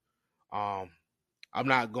game. I'm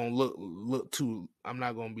not going to I'm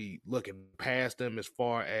not going to be looking past them as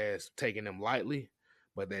far as taking them lightly.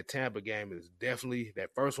 But that Tampa game is definitely,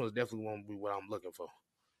 that first one is definitely going to be what I'm looking for.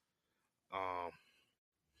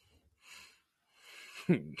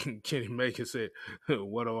 Kenny Macon said,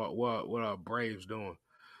 what are Braves doing?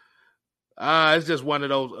 It's just one of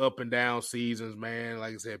those up and down seasons, man.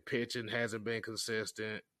 Like I said, pitching hasn't been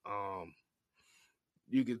consistent.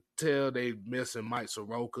 You can tell they missing Mike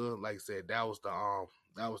Soroka. Like I said, that was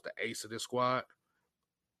the ace of this squad.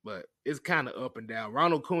 But it's kind of up and down.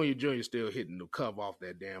 Ronald Acuna Jr. still hitting the cover off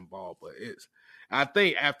that damn ball, but I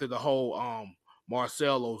think after the whole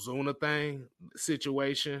Marcell Ozuna thing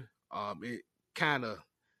situation, it kind of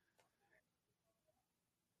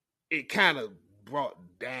brought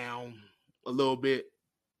down a little bit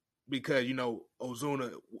because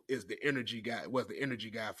Ozuna is the energy guy, was the energy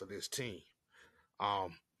guy for this team.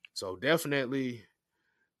 So definitely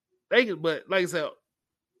but like I said,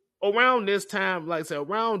 around this time, like I said,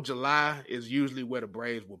 around July is usually where the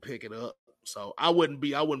Braves will pick it up. So I wouldn't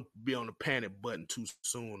be on the panic button too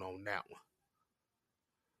soon on that one.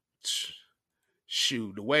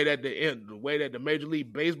 Shoot, the way that the Major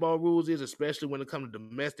League Baseball rules is, especially when it comes to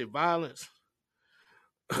domestic violence,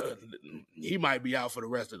 he might be out for the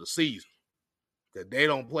rest of the season. Because they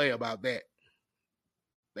don't play about that.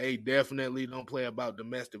 They definitely don't play about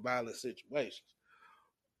domestic violence situations.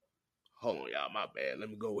 Hold on, y'all, my bad. Let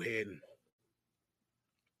me go ahead and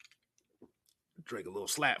drink a little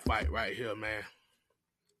slap fight right here, man.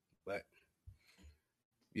 But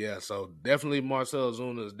yeah, so definitely Marcell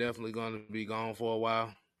Ozuna is definitely going to be gone for a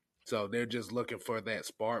while. So they're just looking for that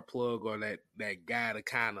spark plug or that guy to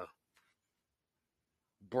kind of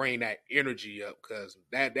bring that energy up, because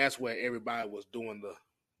that's where everybody was doing the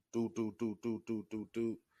do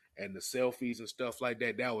and the selfies and stuff like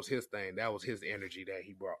that. That was his thing. That was his energy that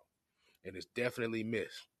he brought, and it's definitely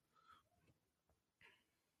missed.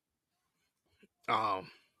 No,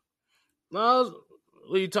 what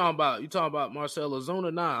are you talking about? You talking about Marcell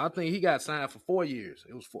Ozuna? Nah, I think he got signed for 4 years.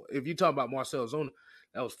 It was if you talk about Marcell Ozuna,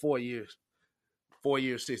 that was 4 years. 4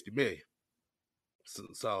 years, $60 million.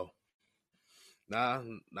 So nah,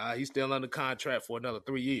 he's still under contract for another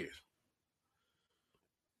 3 years.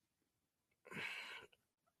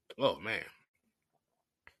 Oh man.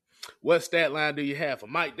 What stat line do you have for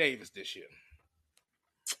Mike Davis this year?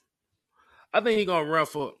 I think he's gonna run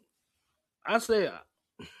for. I say,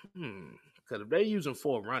 because if they're using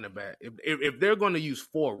 4 running back, if they're going to use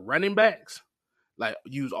 4 running backs, like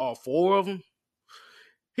use all 4 of them,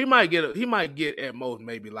 he might get at most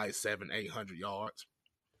maybe like 700-800 yards.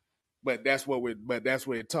 But that's what we're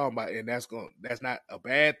talking about, and that's not a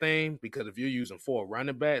bad thing, because if you're using 4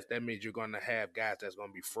 running backs, that means you're going to have guys that's going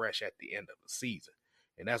to be fresh at the end of the season,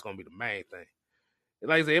 and that's going to be the main thing.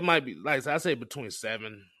 Like I said, it might be like I say between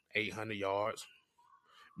 700-800 yards,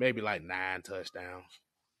 maybe like 9 touchdowns.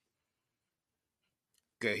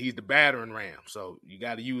 Cause he's the battering ram, so you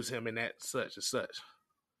got to use him in that such and such.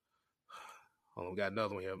 Hold on, we got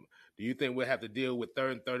another one here. Do you think we'll have to deal with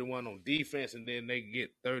 3rd and 31 on defense, and then they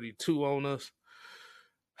get 32 on us?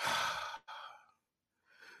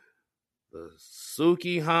 The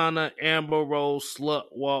Sukihana Amber Rose slut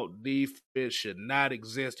walk defense should not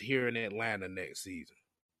exist here in Atlanta next season.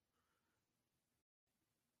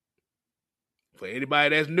 For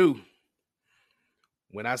anybody that's new,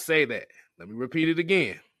 when I say that, let me repeat it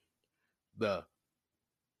again. The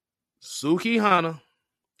Sukihana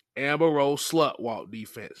Amber Rose slut walk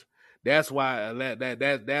defense. That's why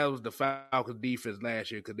that was the Falcons defense last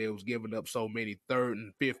year, because they was giving up so many 3rd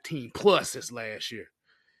and 15 pluses last year.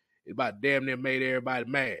 It about damn near made everybody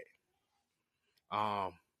mad.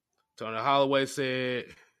 Tony Holloway said,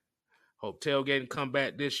 hope tailgating come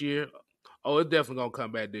back this year. Oh, it's definitely gonna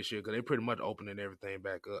come back this year, because they pretty much opening everything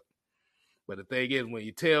back up. But the thing is, when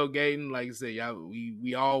you're tailgating, like I said,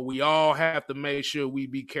 y'all, we all have to make sure we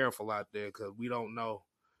be careful out there because we don't know,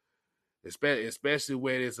 especially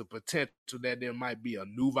where there's a potential that there might be a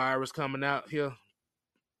new virus coming out here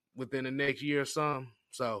within the next year or something.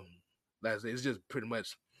 So it's just pretty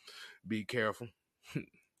much be careful. Do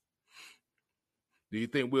you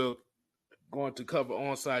think we're going to cover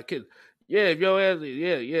onside kids? Yeah, if your ass,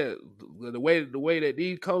 yeah. The way that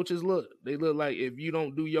these coaches look, they look like if you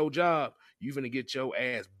don't do your job, you're gonna get your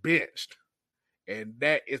ass benched. And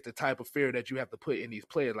that is the type of fear that you have to put in these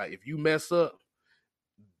players. Like if you mess up,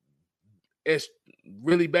 it's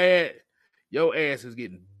really bad, your ass is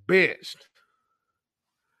getting benched.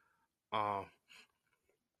 Hold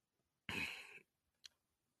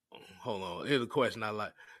on. Here's a question I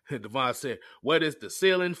like. Devon said, what is the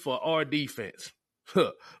ceiling for our defense?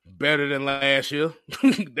 Better than last year.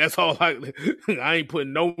 That's all I ain't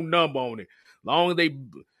putting no number on it. Long as they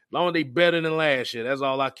better than last year, that's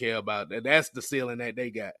all I care about. That's the ceiling that they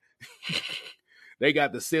got. They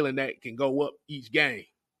got the ceiling that can go up each game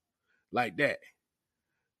like that.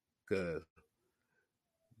 Cause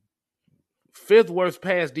fifth worst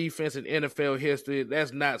pass defense in NFL history,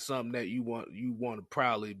 that's not something that you want to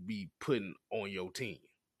proudly be putting on your team.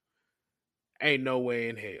 Ain't no way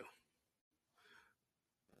in hell.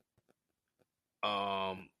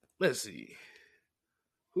 Let's see.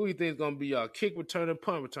 Who you think is gonna be your kick returner,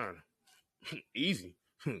 punt returner? Easy.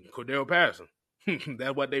 Cordero Patterson.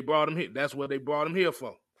 That's what they brought him here. That's what they brought him here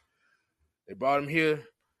for. They brought him here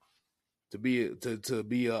to be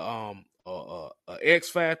a X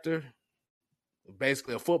factor,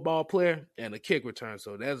 basically a football player and a kick return.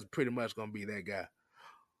 So that's pretty much gonna be that guy.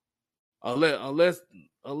 Unless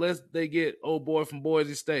they get old boy from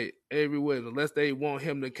Boise State, everywhere, unless they want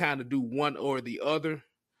him to kind of do one or the other.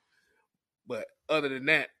 But other than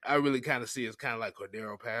that, I really kind of see it's kind of like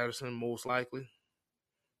Cordero Patterson, most likely.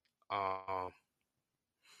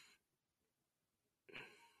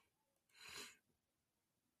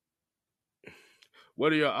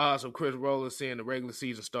 What are your odds of Chris Rowland seeing the regular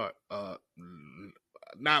season start?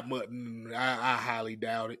 Not much. I highly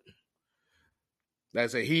doubt it. Like I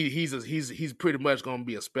say, he's pretty much going to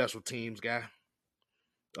be a special teams guy.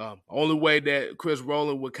 Only way that Chris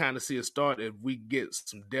Rowland would kind of see a start if we get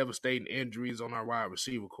some devastating injuries on our wide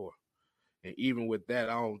receiver core. And even with that,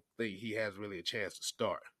 I don't think he has really a chance to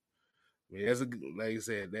start. I mean, like I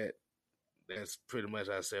said, that's pretty much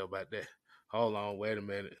what I say about that. Hold on, wait a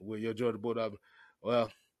minute. Will your Georgia Bulldog? Well,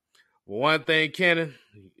 one thing, Kenan,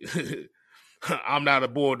 I'm not a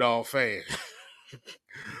Bulldog fan.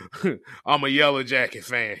 I'm a Yellow Jacket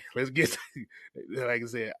fan. Let's get, like I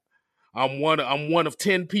said, I'm one of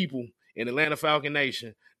 10 people in Atlanta Falcon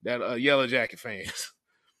Nation that are Yellow Jacket fans.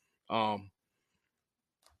 But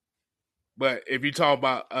if you talk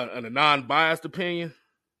about a non-biased opinion,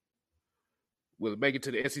 will it make it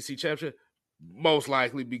to the SEC championship? Most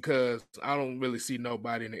likely, because I don't really see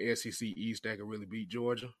nobody in the SEC East that can really beat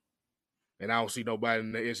Georgia. And I don't see nobody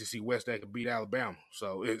in the SEC West that can beat Alabama.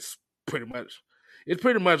 So it's pretty much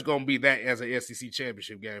going to be that as an SEC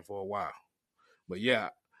championship game for a while. But yeah,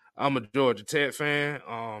 I'm a Georgia Tech fan.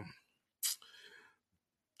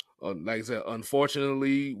 Like I said,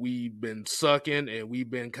 unfortunately, we've been sucking, and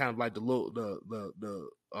we've been kind of like the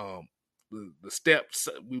steps.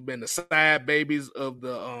 We've been the side babies of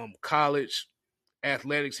the college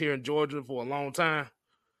athletics here in Georgia for a long time.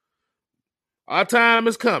 Our time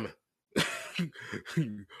is coming.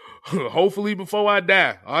 Hopefully before I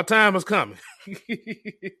die. Our time is coming.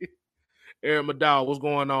 Eric Madal, what's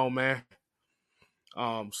going on, man?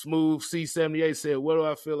 Smooth C78 said, what do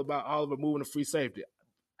I feel about Oliver moving to free safety?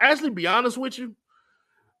 Actually, be honest with you,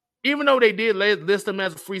 even though they did list him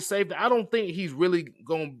as a free safety, I don't think he's really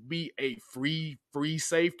going to be a free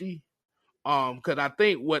safety. Because I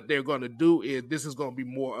think what they're going to do is this is going to be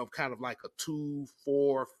more of kind of like a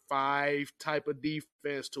 2-4-5 type of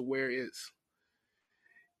defense, to where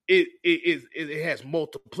it has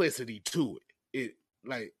multiplicity to it.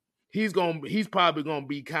 Like he's probably going to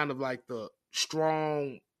be kind of like the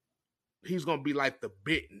strong. He's going to be like the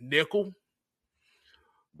big nickel,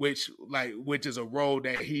 which is a role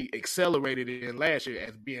that he accelerated in last year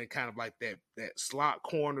as being kind of like that slot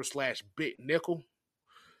corner / big nickel.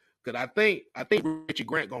 Because I think Richie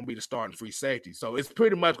Grant gonna be the starting free safety, so it's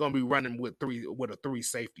pretty much gonna be running with a 3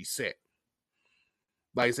 safety set.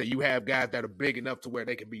 Like I said, you have guys that are big enough to where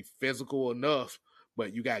they can be physical enough,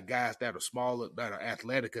 but you got guys that are smaller, that are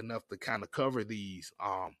athletic enough to kind of cover these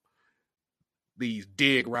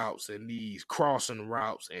dig routes and these crossing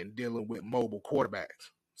routes and dealing with mobile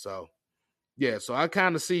quarterbacks. So yeah, so I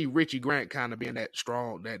kind of see Richie Grant kind of being that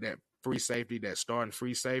strong, that free safety, that starting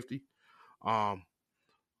free safety. Harmon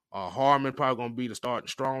probably gonna be the starting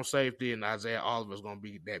strong safety, and Isaiah Oliver's gonna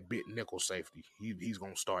be that bit nickel safety. He's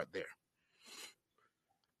gonna start there.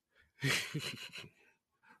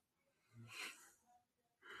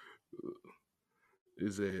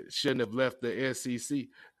 Is it shouldn't have left the SEC?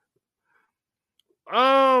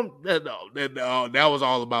 That was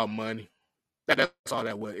all about money. That's all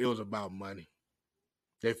that was. It was about money.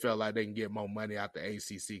 They felt like they can get more money out the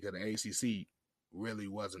ACC because the ACC really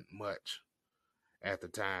wasn't much at the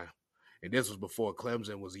time. And this was before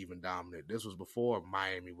Clemson was even dominant. This was before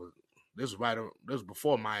Miami was. This was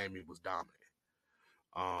before Miami was dominant.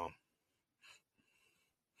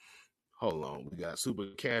 Hold on, we got Super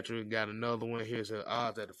Catcher. Got another one here. Says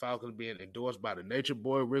odds that the Falcons being endorsed by the Nature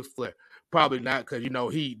Boy Ric Flair. Probably not, because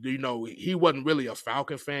he wasn't really a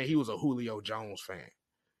Falcon fan. He was a Julio Jones fan.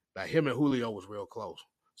 Like him and Julio was real close.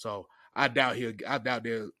 So I doubt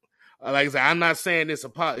there. Like I said, I'm not saying it's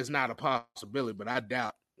not a possibility, but I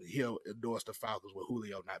doubt he'll endorse the Falcons with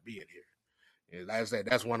Julio not being here. And like I said,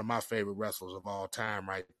 that's one of my favorite wrestlers of all time,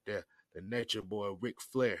 right there. The Nature Boy Ric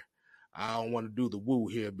Flair. I don't want to do the woo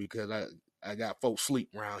here because I got folks sleep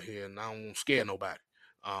around here and I don't want to scare nobody.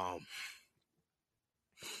 All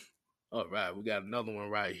right, we got another one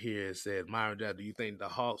right here. It says, Myron, do you think the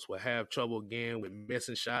Hawks will have trouble again with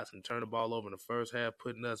missing shots and turn the ball over in the first half,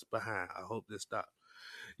 putting us behind? I hope this stops.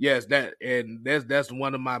 Yes, that's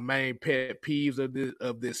one of my main pet peeves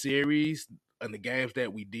of this series and the games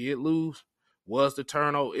that we did lose was the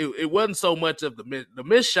turnover. It wasn't so much of the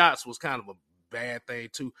missed shots was kind of a bad thing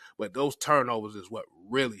too, but those turnovers is what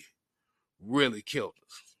really, really killed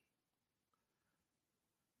us.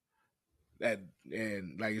 That,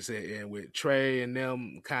 and like I said, and with Trey and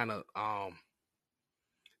them kind of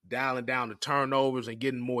dialing down the turnovers and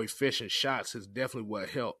getting more efficient shots is definitely what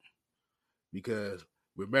helped. Because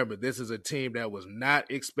remember, this is a team that was not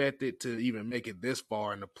expected to even make it this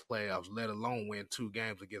far in the playoffs, let alone win 2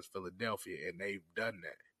 games against Philadelphia, and they've done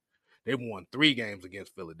that. They've won 3 games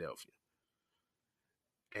against Philadelphia.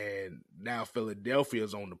 And now Philadelphia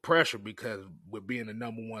is on the pressure because with being the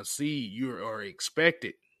number 1 seed, you are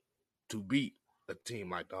expected to beat a team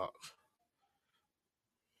like the Hawks.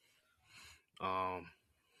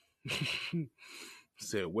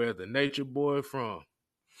 Said, where's the Nature Boy from?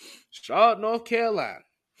 Charlotte, North Carolina.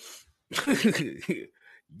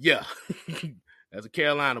 Yeah. That's a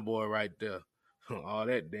Carolina boy right there. All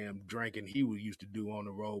that damn drinking he was used to do on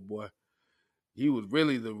the road, boy. He was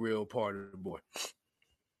really the real part of the boy.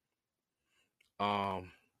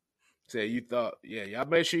 Said you thought, yeah, y'all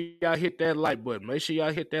make sure y'all hit that like button. Make sure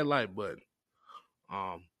y'all hit that like button.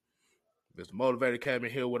 Mr. Motivator came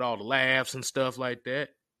in here with all the laughs and stuff like that.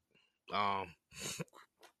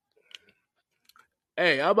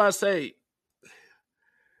 Hey, I'm about to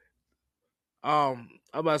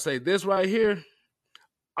say this right here.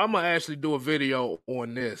 I'm gonna actually do a video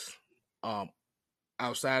on this.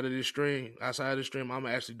 Outside of the stream, I'm gonna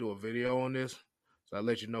actually do a video on this. So I'll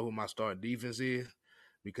let you know who my starting defense is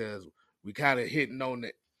because we kind of hitting on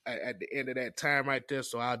it at the end of that time right there.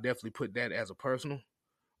 So I'll definitely put that as a personal.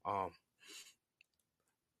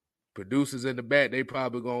 Producers in the back, they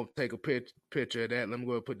probably gonna take a picture of that. Let me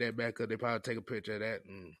go and put that back up. They probably take a picture of that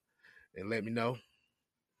and let me know.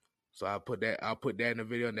 So I'll put that in the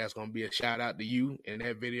video, and that's gonna be a shout out to you in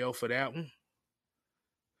that video for that one.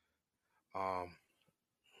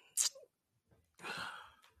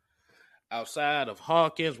 Outside of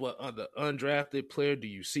Hawkins, what other undrafted player do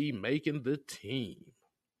you see making the team?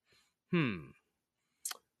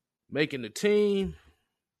 Making the team?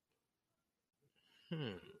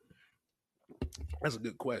 That's a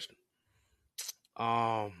good question.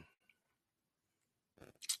 Like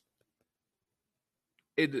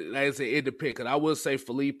I said, it depends. Cause I would say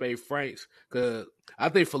Felipe Franks, because I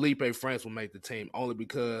think Felipe Franks will make the team only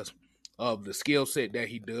because of the skill set that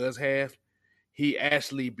he does have. He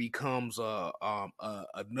actually becomes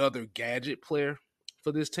another gadget player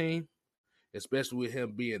for this team, especially with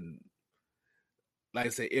him being, like I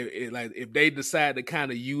said, if they decide to kind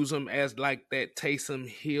of use him as like that Taysom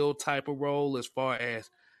Hill type of role, as far as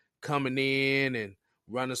coming in and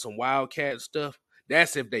running some Wildcat stuff.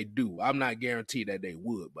 That's if they do. I'm not guaranteed that they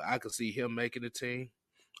would, but I could see him making the team.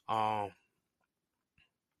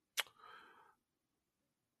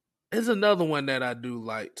 There's another one that I do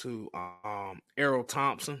like too. Errol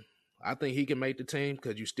Thompson. I think he can make the team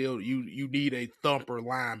because you need a thumper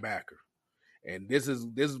linebacker, and this is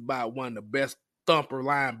about one of the best thumper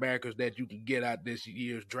linebackers that you can get out this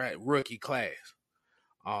year's draft rookie class.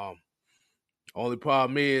 Only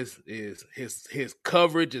problem is his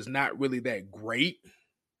coverage is not really that great.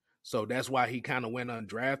 So that's why he kind of went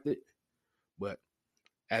undrafted. But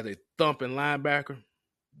as a thumping linebacker,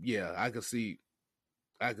 yeah, I could see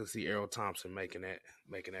Errol Thompson making that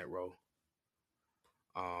role.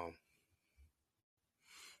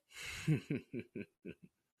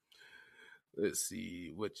 Let's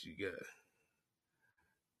see what you got.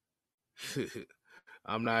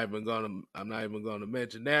 I'm not even gonna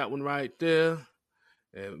mention that one right there.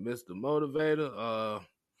 And Mr. Motivator,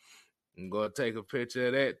 I'm gonna take a picture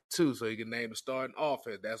of that too, so you can name the starting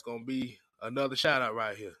offense. That's gonna be another shout out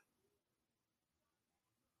right here.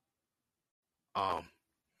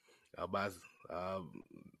 About I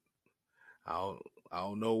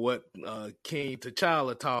don't know what King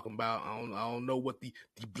T'Challa talking about. I don't know what the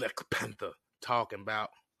Black Panther talking about.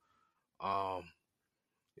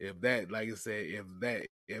 If that, like I said,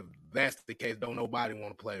 if that's the case, don't nobody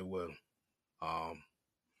want to play with him.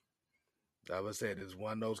 Like I said, it's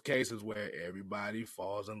one of those cases where everybody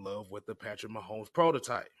falls in love with the Patrick Mahomes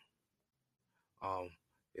prototype.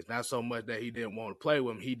 It's not so much that he didn't want to play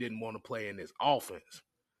with him; he didn't want to play in this offense.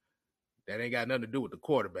 That ain't got nothing to do with the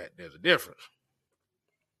quarterback. There's a difference.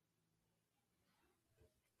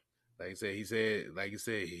 Like he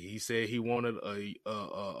said he wanted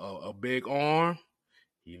a big arm.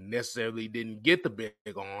 He necessarily didn't get the big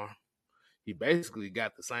arm. He basically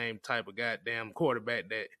got the same type of goddamn quarterback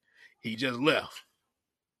that he just left.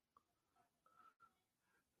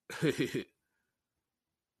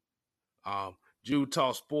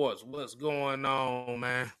 Utah Sports, what's going on,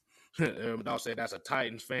 man? Everybody said that's a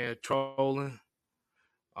Titans fan trolling.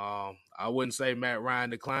 I wouldn't say Matt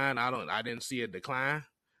Ryan declined. I didn't see a decline.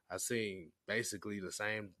 I seen basically the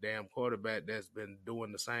same damn quarterback that's been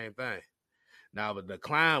doing the same thing. Now the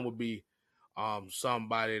decline would be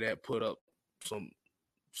somebody that put up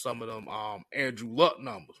some of them Andrew Luck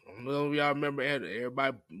numbers. I don't know if y'all remember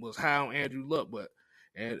everybody was high on Andrew Luck, but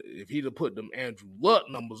if he'd have put them Andrew Luck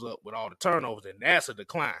numbers up with all the turnovers, then that's a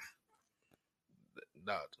decline.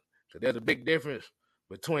 No, so there's a big difference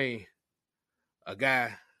between a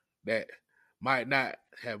guy that might not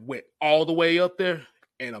have went all the way up there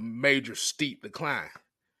and a major steep decline.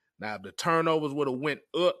 Now, if the turnovers would have went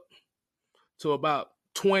up to about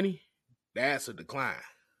 20, that's a decline.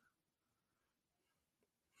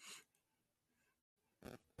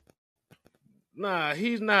 Nah,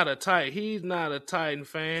 he's not a Titan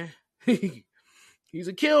fan. He's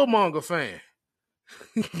a Killmonger fan.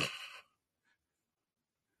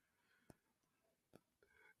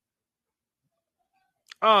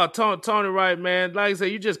 Oh, Tony Wright, man. Like I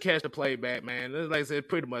said, you just catch the playback, man. Like I said,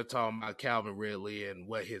 pretty much talking about Calvin Ridley and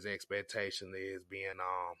what his expectation is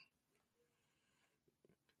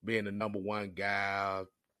being the number one guy.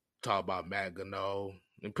 Talk about Matt Gano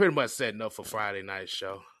and pretty much setting up for Friday night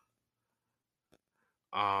show.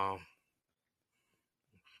 So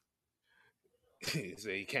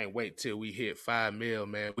you can't wait till we hit 5 mil,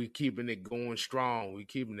 man. We keeping it going strong.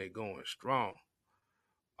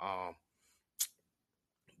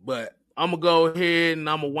 But I'm gonna go ahead and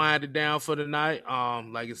I'm gonna wind it down for the night.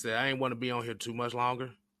 Like I said, I ain't want to be on here too much longer.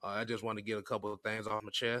 I just want to get a couple of things off my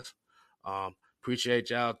chest. Appreciate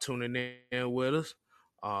y'all tuning in with us.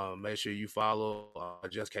 Make sure you follow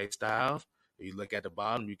Just K Styles. If you look at the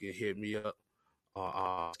bottom, you can hit me up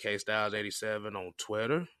on K Styles 87 on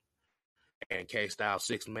Twitter and K Styles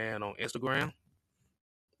 6 Man on Instagram.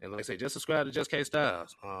 And like I say, just subscribe to Just K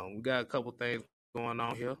Styles. We got a couple things going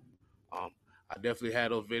on here. I definitely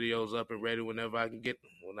had those videos up and ready whenever I can get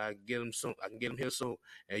them soon. I can get them here soon.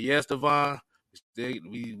 And yes, Devon,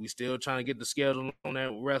 we still trying to get the schedule on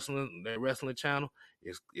that wrestling channel.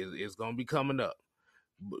 It's gonna be coming up.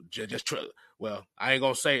 Well, I ain't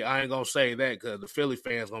gonna say that because the Philly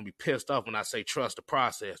fans gonna be pissed off when I say trust the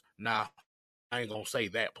process. Nah, I ain't gonna say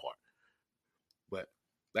that part. But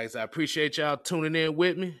like I said, I appreciate y'all tuning in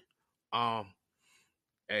with me.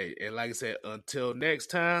 Hey, and like I said, until next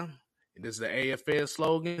time. And this is the AFN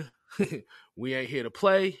slogan. We ain't here to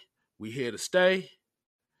play. We here to stay.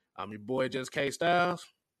 I'm your boy, Just K Styles.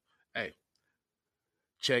 Hey,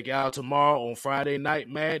 check out tomorrow on Friday Night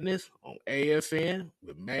Madness on AFN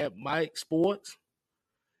with Mad Mike Sports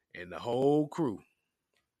and the whole crew.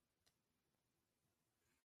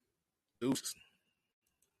 Deuces.